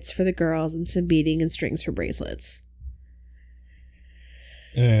paint kits for the girls and some beading and strings for bracelets.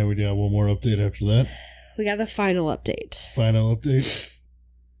 And we got one more update after that. We got the final update. Final update.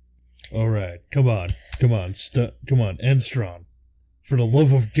 All right. Come on. Come on. End strong. For the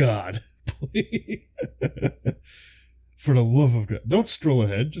love of God. Please. For the love of God. Don't stroll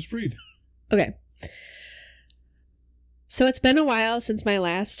ahead. Just read. Okay. So it's been a while since my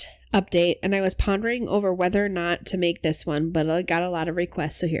last update, and I was pondering over whether or not to make this one, but I got a lot of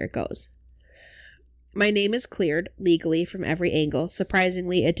requests, so here it goes. My name is cleared legally from every angle.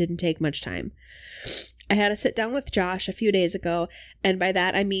 Surprisingly, it didn't take much time. I had a sit down with Josh a few days ago, and by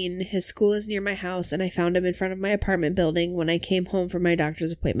that I mean his school is near my house, and I found him in front of my apartment building when I came home from my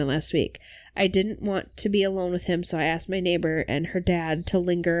doctor's appointment last week. I didn't want to be alone with him, so I asked my neighbor and her dad to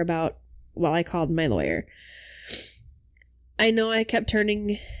linger about while I called my lawyer. I know I kept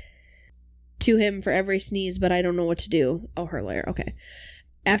turning to him for every sneeze, but I don't know what to do. Oh, her lawyer. Okay.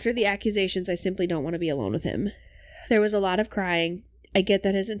 After the accusations, I simply don't want to be alone with him. There was a lot of crying. I get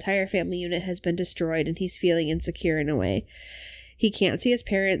that his entire family unit has been destroyed and he's feeling insecure in a way. He can't see his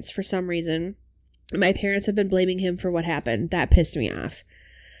parents for some reason. My parents have been blaming him for what happened. That pissed me off.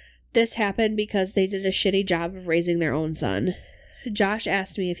 This happened because they did a shitty job of raising their own son. Josh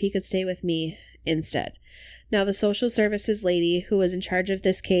asked me if he could stay with me instead. Now, the social services lady who was in charge of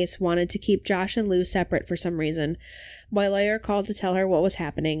this case wanted to keep Josh and Lou separate for some reason. My lawyer called to tell her what was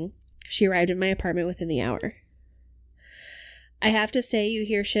happening. She arrived in my apartment within the hour. I have to say, you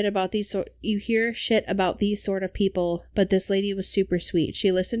hear shit about these sort of people, but this lady was super sweet.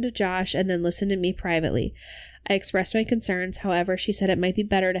 She listened to Josh and then listened to me privately. I expressed my concerns. However, she said it might be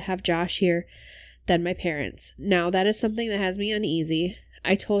better to have Josh here than my parents. Now, that is something that has me uneasy.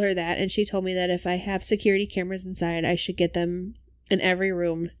 I told her that, and she told me that if I have security cameras inside, I should get them in every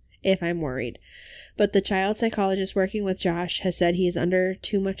room if I'm worried. But the child psychologist working with Josh has said he is under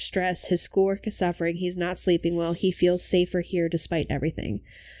too much stress. His schoolwork is suffering. He's not sleeping well. He feels safer here despite everything.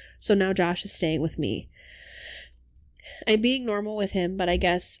 So now Josh is staying with me. I'm being normal with him, but I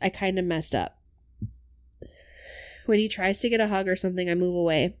guess I kind of messed up. When he tries to get a hug or something, I move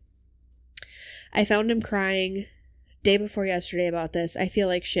away. I found him crying day before yesterday about this. I feel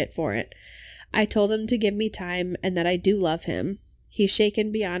like shit for it. I told him to give me time and that I do love him. He's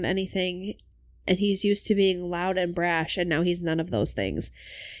shaken beyond anything, and he's used to being loud and brash, and now he's none of those things.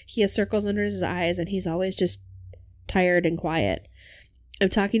 He has circles under his eyes, and he's always just tired and quiet. I'm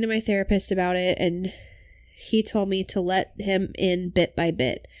talking to my therapist about it, and he told me to let him in bit by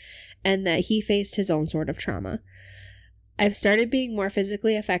bit, and that he faced his own sort of trauma. I've started being more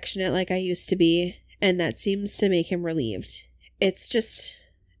physically affectionate like I used to be, and that seems to make him relieved. It's just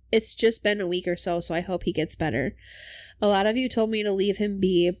been a week or so I hope he gets better. A lot of you told me to leave him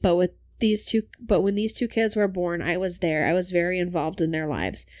be, but when these two kids were born, I was there. I was very involved in their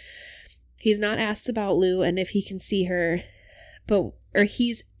lives. He's not asked about Lou and if he can see her,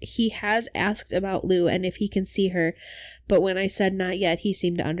 he has asked about Lou and if he can see her, but when I said not yet, he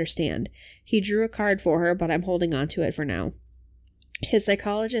seemed to understand. He drew a card for her, but I'm holding on to it for now. His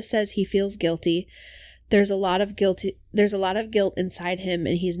psychologist says he feels guilty. There's a lot of guilt inside him,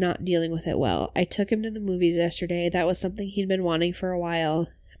 and he's not dealing with it well. I took him to the movies yesterday. That was something he'd been wanting for a while,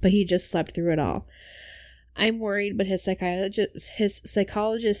 but he just slept through it all. I'm worried, but his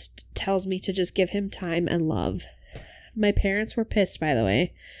psychologist tells me to just give him time and love. My parents were pissed, by the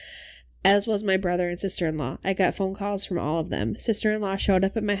way, as was my brother and sister-in-law. I got phone calls from all of them. Sister-in-law showed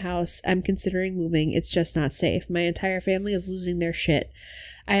up at my house. I'm considering moving. It's just not safe. My entire family is losing their shit.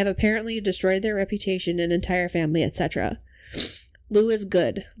 I have apparently destroyed their reputation and entire family, etc. Lou is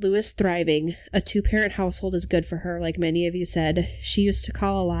good. Lou is thriving. A 2-parent household is good for her, like many of you said. She used to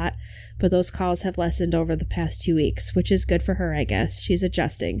call a lot, but those calls have lessened over the past 2 weeks, which is good for her, I guess. She's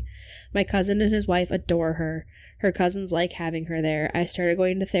adjusting. My cousin and his wife adore her. Her cousins like having her there. I started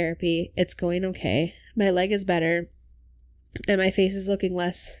going to therapy. It's going okay. My leg is better, and my face is looking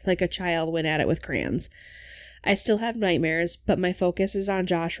less like a child went at it with crayons. I still have nightmares, but my focus is on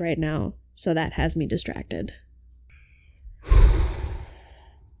Josh right now, so that has me distracted.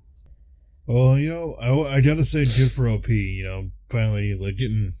 Well, I gotta say, good for OP, finally,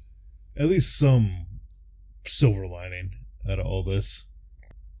 getting at least some silver lining out of all this.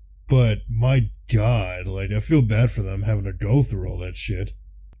 But, my God, I feel bad for them having to go through all that shit.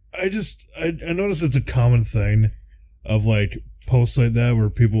 I notice it's a common thing of, posts like that where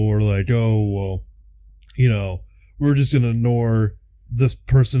people were like, oh, well, we're just gonna ignore this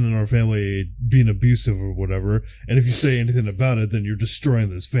person in our family being abusive or whatever, and if you say anything about it, then you're destroying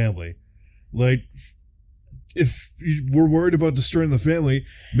this family. If we're worried about destroying the family,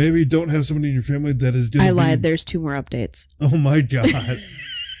 maybe don't have somebody in your family that is gonna lied, there's 2 more updates. Oh my God.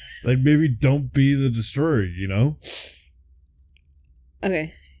 Maybe don't be the destroyer,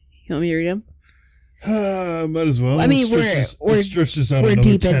 Okay. You want me to read them? Might as well. I mean, let's stretch this out we're another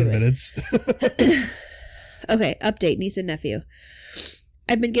deep 10 into minutes. Okay, update, niece and nephew.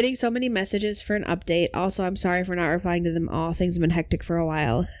 I've been getting so many messages for an update. Also, I'm sorry for not replying to them all. Things have been hectic for a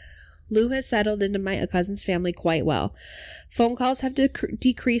while. Lou has settled into my cousin's family quite well. Phone calls have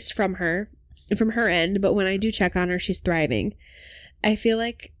decreased from her end, but when I do check on her, she's thriving. I feel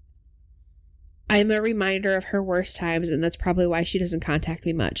like I'm a reminder of her worst times, and that's probably why she doesn't contact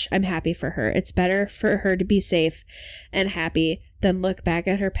me much. I'm happy for her. It's better for her to be safe and happy than look back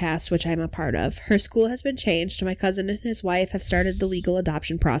at her past, which I'm a part of. Her school has been changed. My cousin and his wife have started the legal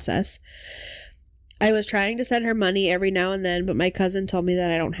adoption process. I was trying to send her money every now and then, but my cousin told me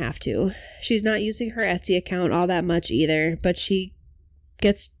that I don't have to. She's not using her Etsy account all that much either, but she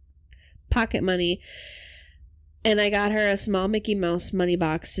gets pocket money, and I got her a small Mickey Mouse money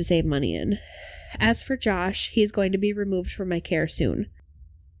box to save money in. As for Josh, he's going to be removed from my care soon.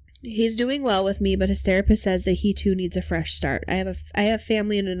 He's doing well with me, but his therapist says that he too needs a fresh start. I have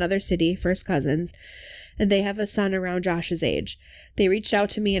family in another city, first cousins, and they have a son around Josh's age. They reached out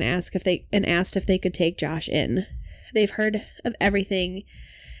to me and asked if they could take Josh in. They've heard of everything,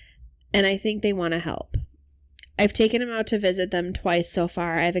 and I think they want to help. I've taken him out to visit them twice so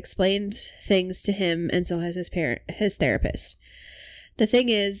far. I've explained things to him, and so has his therapist. The thing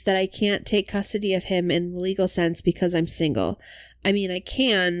is that I can't take custody of him in the legal sense because I'm single. I mean, I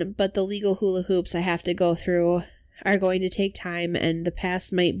can, but the legal hula hoops I have to go through are going to take time, and the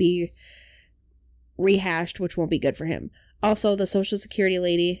past might be rehashed, which won't be good for him. Also, the Social Security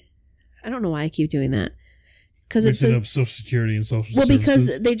lady, I don't know why I keep doing that. Because it's up Social Security and Social Well, Services.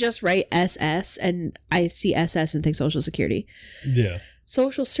 because they just write SS, and I see SS and think Social Security. Yeah.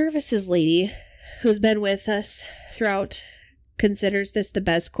 Social Services lady, who's been with us throughout, considers this the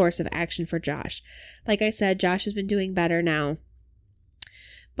best course of action for Josh. Like I said, Josh has been doing better now.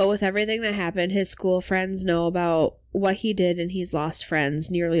 But with everything that happened, his school friends know about what he did, and he's lost friends,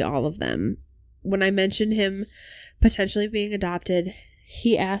 nearly all of them. When I mentioned him potentially being adopted,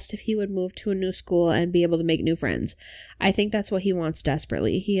 he asked if he would move to a new school and be able to make new friends. I think that's what he wants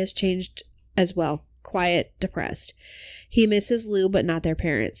desperately. He has changed as well. Quiet, depressed. He misses Lou, but not their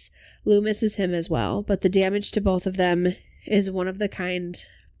parents. Lou misses him as well, but the damage to both of them is one of the kind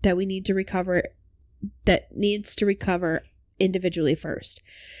that needs to recover individually first.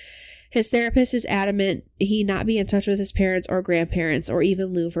 His therapist is adamant he not be in touch with his parents or grandparents or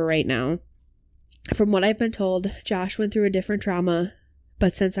even Lou for right now. From what I've been told, Josh went through a different trauma,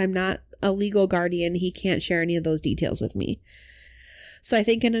 but since I'm not a legal guardian, he can't share any of those details with me. So I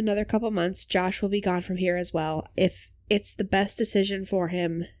think in another couple months, Josh will be gone from here as well. If it's the best decision for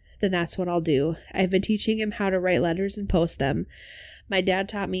him, then that's what I'll do. I've been teaching him how to write letters and post them. My dad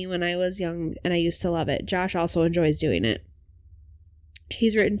taught me when I was young, and I used to love it. Josh also enjoys doing it.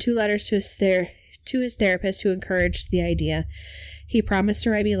 He's written 2 letters to his therapist who encouraged the idea. He promised to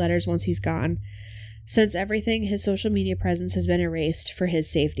write me letters once he's gone. Since everything, his social media presence has been erased for his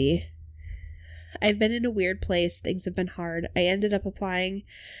safety. I've been in a weird place. Things have been hard. I ended up applying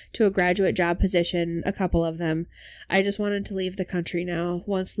to a graduate job position, a couple of them. I just wanted to leave the country now.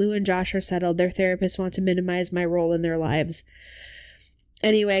 Once Lou and Josh are settled, their therapists want to minimize my role in their lives.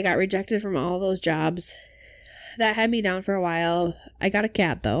 Anyway, I got rejected from all those jobs. That had me down for a while. I got a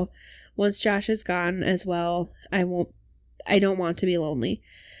cat, though. Once Josh is gone as well, I don't want to be lonely.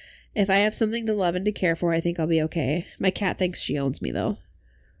 If I have something to love and to care for, I think I'll be okay. My cat thinks she owns me, though.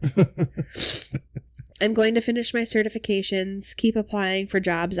 I'm going to finish my certifications, keep applying for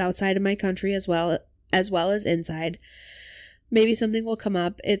jobs outside of my country as well as inside. Maybe something will come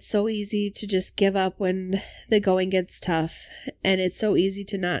up. It's so easy to just give up when the going gets tough. And it's so easy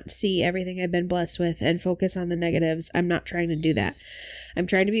to not see everything I've been blessed with and focus on the negatives. I'm not trying to do that. I'm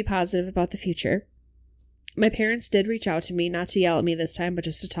trying to be positive about the future. My parents did reach out to me, not to yell at me this time, but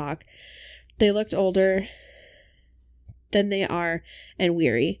just to talk. They looked older than they are and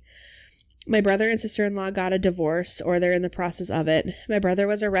weary. My brother and sister-in-law got a divorce, or they're in the process of it. My brother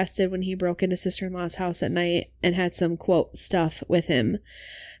was arrested when he broke into sister-in-law's house at night and had some, quote, stuff with him.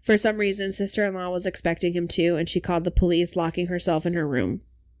 For some reason, sister-in-law was expecting him to, and she called the police, locking herself in her room.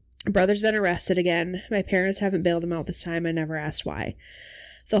 Brother's been arrested again. My parents haven't bailed him out this time. I never asked why.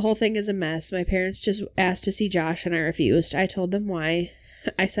 The whole thing is a mess. My parents just asked to see Josh, and I refused. I told them why.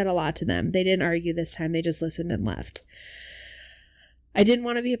 I said a lot to them. They didn't argue this time. They just listened and left. I didn't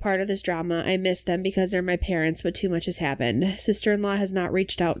want to be a part of this drama. I miss them because they're my parents, but too much has happened. Sister-in-law has not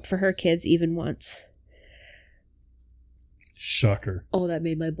reached out for her kids even once. Shocker. Oh, that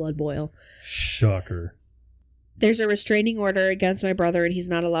made my blood boil. Shocker. There's a restraining order against my brother, and he's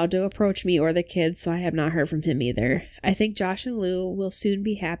not allowed to approach me or the kids, so I have not heard from him either. I think Josh and Lou will soon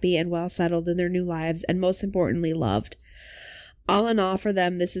be happy and well settled in their new lives, and most importantly, loved. All in all, for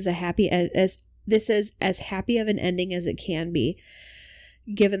them, this is as happy of an ending as it can be,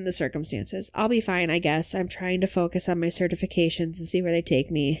 given the circumstances. I'll be fine, I guess. I'm trying to focus on my certifications and see where they take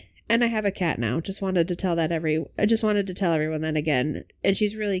me. And I have a cat now. I just wanted to tell everyone that again. And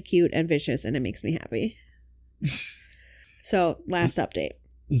she's really cute and vicious, and it makes me happy. So, last update.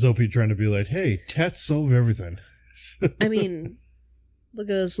 Zopi trying to be like, hey, cats solve everything. I mean, look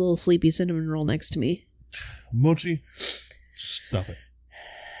at this little sleepy cinnamon roll next to me. Mochi, stop it.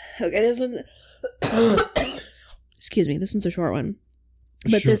 Okay, this one... Excuse me, this one's a short one.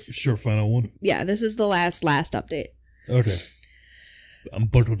 But sure, final one. Yeah, this is the last update. Okay. I'm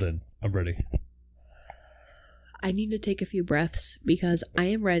buckled in. I'm ready. I need to take a few breaths because I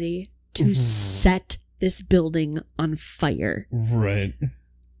am ready to set this building on fire. Right.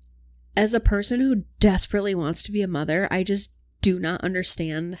 As a person who desperately wants to be a mother, I just do not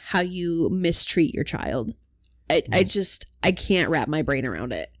understand how you mistreat your child. I can't wrap my brain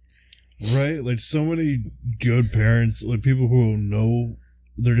around it. Right? Like, so many good parents, like people who know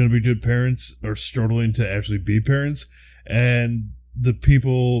they're going to be good parents, are struggling to actually be parents. And the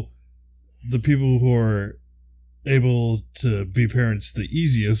people who are able to be parents the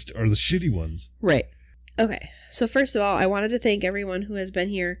easiest are the shitty ones. Right. Okay. So first of all, I wanted to thank everyone who has been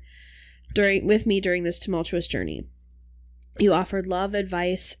here with me during this tumultuous journey. You offered love,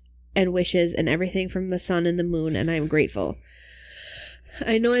 advice, and wishes, and everything from the sun and the moon, and I am grateful.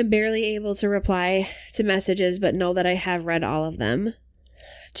 I know I'm barely able to reply to messages, but know that I have read all of them.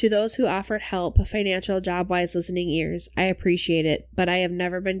 To those who offered help, financial, job-wise, listening ears, I appreciate it, but I have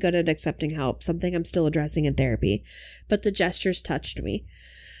never been good at accepting help, something I'm still addressing in therapy. But the gestures touched me.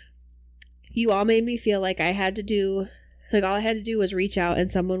 You all made me feel like all I had to do was reach out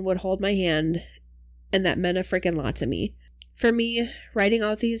and someone would hold my hand, and that meant a freaking lot to me. For me, writing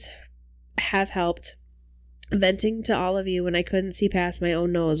out these have helped. Venting to all of you when I couldn't see past my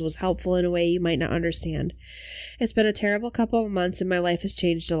own nose was helpful in a way you might not understand. It's been a terrible couple of months and my life has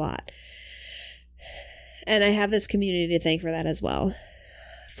changed a lot. And I have this community to thank for that as well.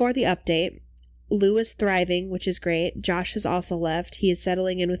 For the update, Lou is thriving, which is great. Josh has also left. He is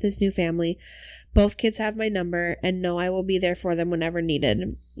settling in with his new family. Both kids have my number and know I will be there for them whenever needed.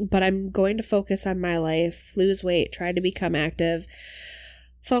 But I'm going to focus on my life, lose weight, try to become active,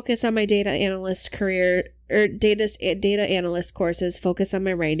 focus on my data analyst career, or data analyst courses, focus on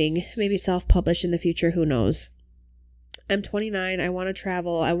my writing, maybe self-publish in the future, who knows. I'm 29, I want to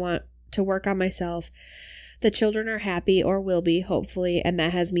travel, I want to work on myself. The children are happy, or will be, hopefully, and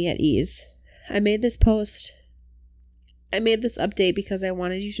that has me at ease. I made this update because I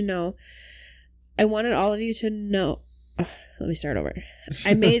wanted you to know. I wanted all of you to know. Let me start over.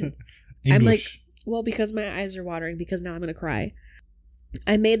 Because my eyes are watering, because now I'm going to cry.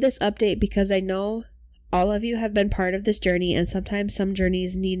 I made this update because I know all of you have been part of this journey, and sometimes some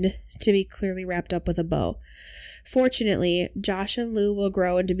journeys need to be clearly wrapped up with a bow. Fortunately, Josh and Lou will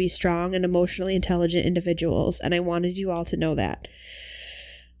grow into be strong and emotionally intelligent individuals, and I wanted you all to know that.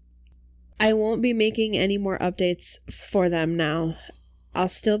 I won't be making any more updates for them now. I'll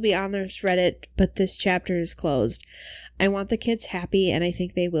still be on their Reddit, but this chapter is closed. I want the kids happy, and I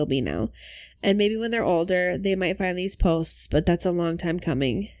think they will be now. And maybe when they're older, they might find these posts, but that's a long time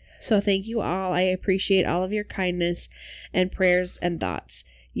coming. So thank you all. I appreciate all of your kindness and prayers and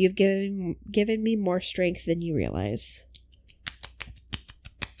thoughts. You've given me more strength than you realize.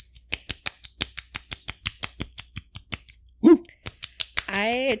 Woo!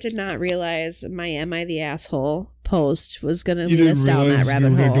 I did not realize my Am I the Asshole post was gonna You lead us didn't down that realize you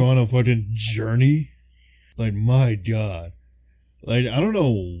rabbit were gonna go hole. on a fucking journey? Like, my God. Like, I don't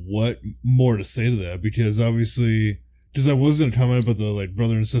know what more to say to that, because obviously, because I wasn't comment about the, like,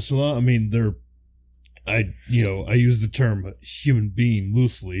 brother and sister-in-law. I mean, I use the term human being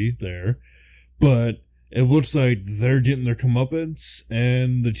loosely there, but it looks like they're getting their comeuppance,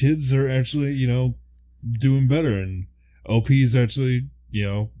 and the kids are actually, doing better, and OP's actually,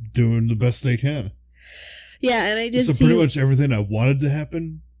 doing the best they can. Yeah, and I did see... So pretty much everything I wanted to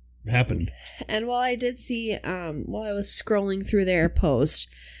happen, happened. And while I did see, while I was scrolling through their post,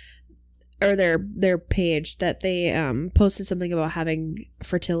 or their page, that they posted something about having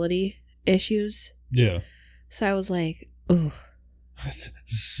fertility issues. Yeah. So I was like, ooh. This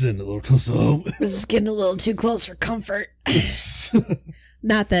is getting a little close to home. This is getting a little too close for comfort.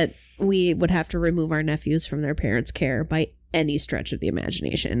 Not that we would have to remove our nephews from their parents' care by any stretch of the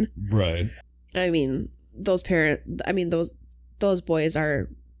imagination. Right. I mean, those boys are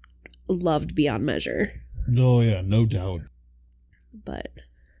loved beyond measure. Oh, yeah, no doubt. But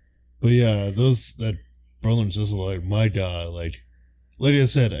yeah, that brother and sister, like, my God, like I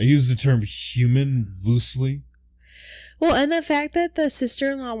said, I use the term human loosely. Well, and the fact that the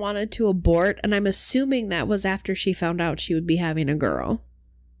sister-in-law wanted to abort, and I'm assuming that was after she found out she would be having a girl.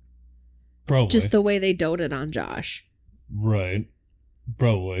 Probably. Just the way they doted on Josh. Right.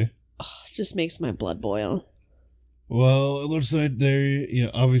 Probably. Oh, it just makes my blood boil. Well, it looks like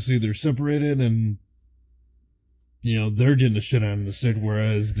obviously they're separated, and, they're getting the shit out of the stick,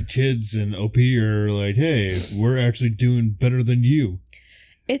 whereas the kids and OP are like, hey, we're actually doing better than you.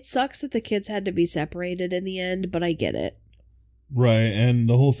 It sucks that the kids had to be separated in the end, but I get it. Right, and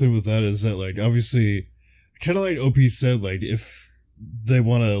the whole thing with that is that, like, obviously, kind of like OP said, like, if they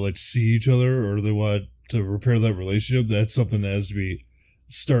want to, like, see each other, or they want to repair that relationship, that's something that has to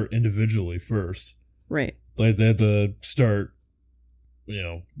start individually first. Right. Like, they have to start,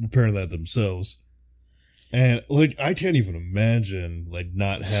 repairing that themselves. And, like, I can't even imagine, like,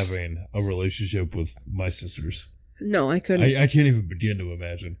 not having a relationship with my sisters. No, I couldn't. I can't even begin to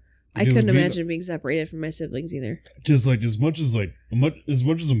imagine. I couldn't imagine being separated from my siblings either. Just, like, as much as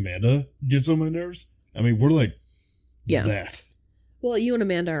Amanda gets on my nerves, I mean, we're, like, that. Well, you and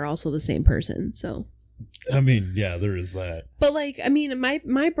Amanda are also the same person, so... I mean, yeah, there is that. But, like, I mean,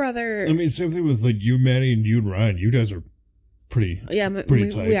 my brother... I mean, same thing with, like, you, Maddie, and you and Ryan. You guys are pretty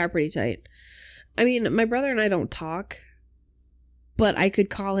tight. We are pretty tight. I mean, my brother and I don't talk, but I could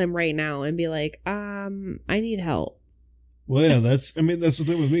call him right now and be like, I need help. Well, yeah, that's the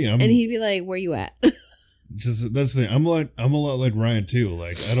thing with me. And he'd be like, where you at? That's the thing. I'm a lot like Ryan, too.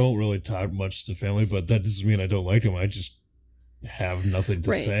 Like, I don't really talk much to family, but that doesn't mean I don't like him. I just have nothing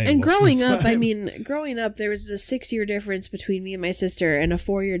to say. And growing up, there was a 6-year difference between me and my sister and a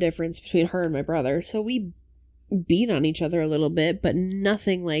 4-year difference between her and my brother. So we beat on each other a little bit, but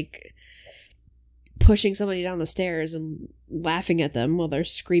nothing like pushing somebody down the stairs and laughing at them while they're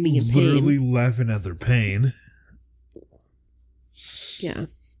screaming in pain. Literally laughing at their pain. Yeah.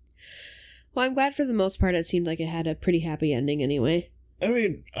 Well, I'm glad for the most part it seemed like it had a pretty happy ending anyway. I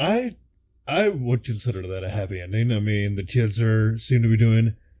mean, I would consider that a happy ending. I mean, the kids seem to be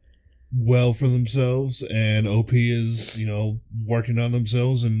doing well for themselves, and OP is, working on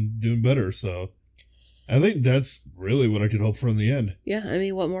themselves and doing better, so I think that's really what I could hope for in the end. Yeah, I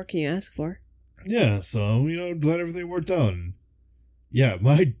mean, what more can you ask for? Yeah, so, glad everything worked out. And yeah,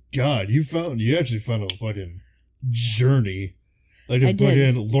 my God, you actually found a fucking journey. Like a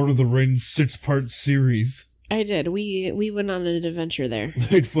fucking Lord of the Rings 6-part series. I did. We went on an adventure there.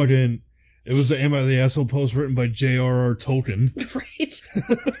 Like fucking, it was the Am I the Asshole post written by J.R.R. Tolkien. Right.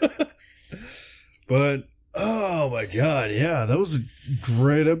 But, oh my God, yeah, that was a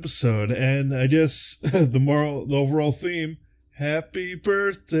great episode. And I guess the overall theme, happy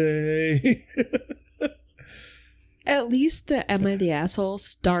birthday. At least the Am I the Asshole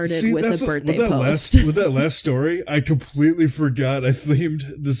started with a birthday post. With that last story, I completely forgot I themed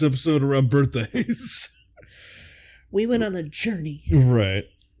this episode around birthdays. We went on a journey. Right.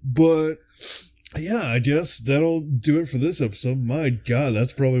 But, yeah, I guess that'll do it for this episode. My God,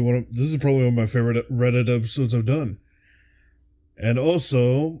 this is probably one of my favorite Reddit episodes I've done. And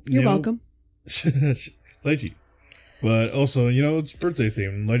also... You're welcome. Thank you. But also, it's birthday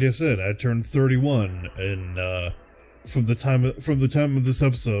themed. Like I said, I turned 31 in, from the time of this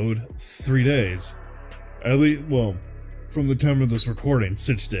episode, 3 days. At least, well, from the time of this recording,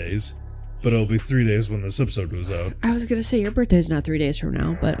 6 days. But it'll be 3 days when this episode goes out. I was gonna say your birthday's not 3 days from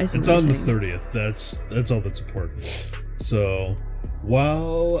now, but I see. It's on the 30th. That's all that's important. So,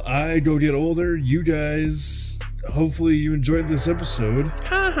 while I go get older, you guys, hopefully you enjoyed this episode.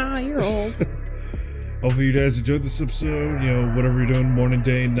 Haha, you're old. Hopefully you guys enjoyed this episode. You know, whatever you're doing, morning,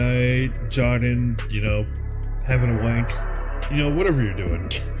 day, night, jogging, you know, having a wank, you know, whatever you're doing.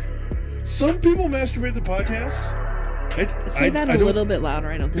 Some people masturbate the podcast. Say that a little bit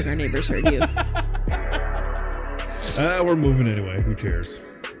louder. I don't think our neighbors heard you. We're moving anyway. Who cares?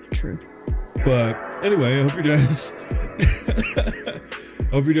 True. But anyway, I hope you guys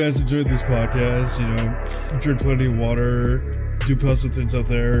enjoyed this podcast. You know, drink plenty of water, do positive things out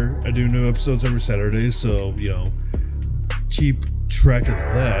there. I do new episodes every Saturday, so you know, keep track of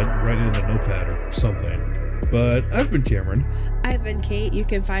that. Write it in a notepad or something. But I've been Cameron. I've been Kate. You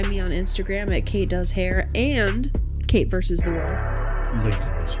can find me on Instagram at Kate Does Hair and Kate versus the World. Link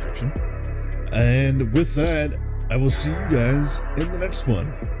in the description. And with that, I will see you guys in the next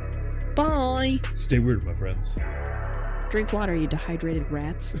one. Bye. Stay weird, my friends. Drink water, you dehydrated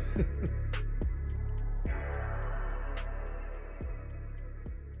rats.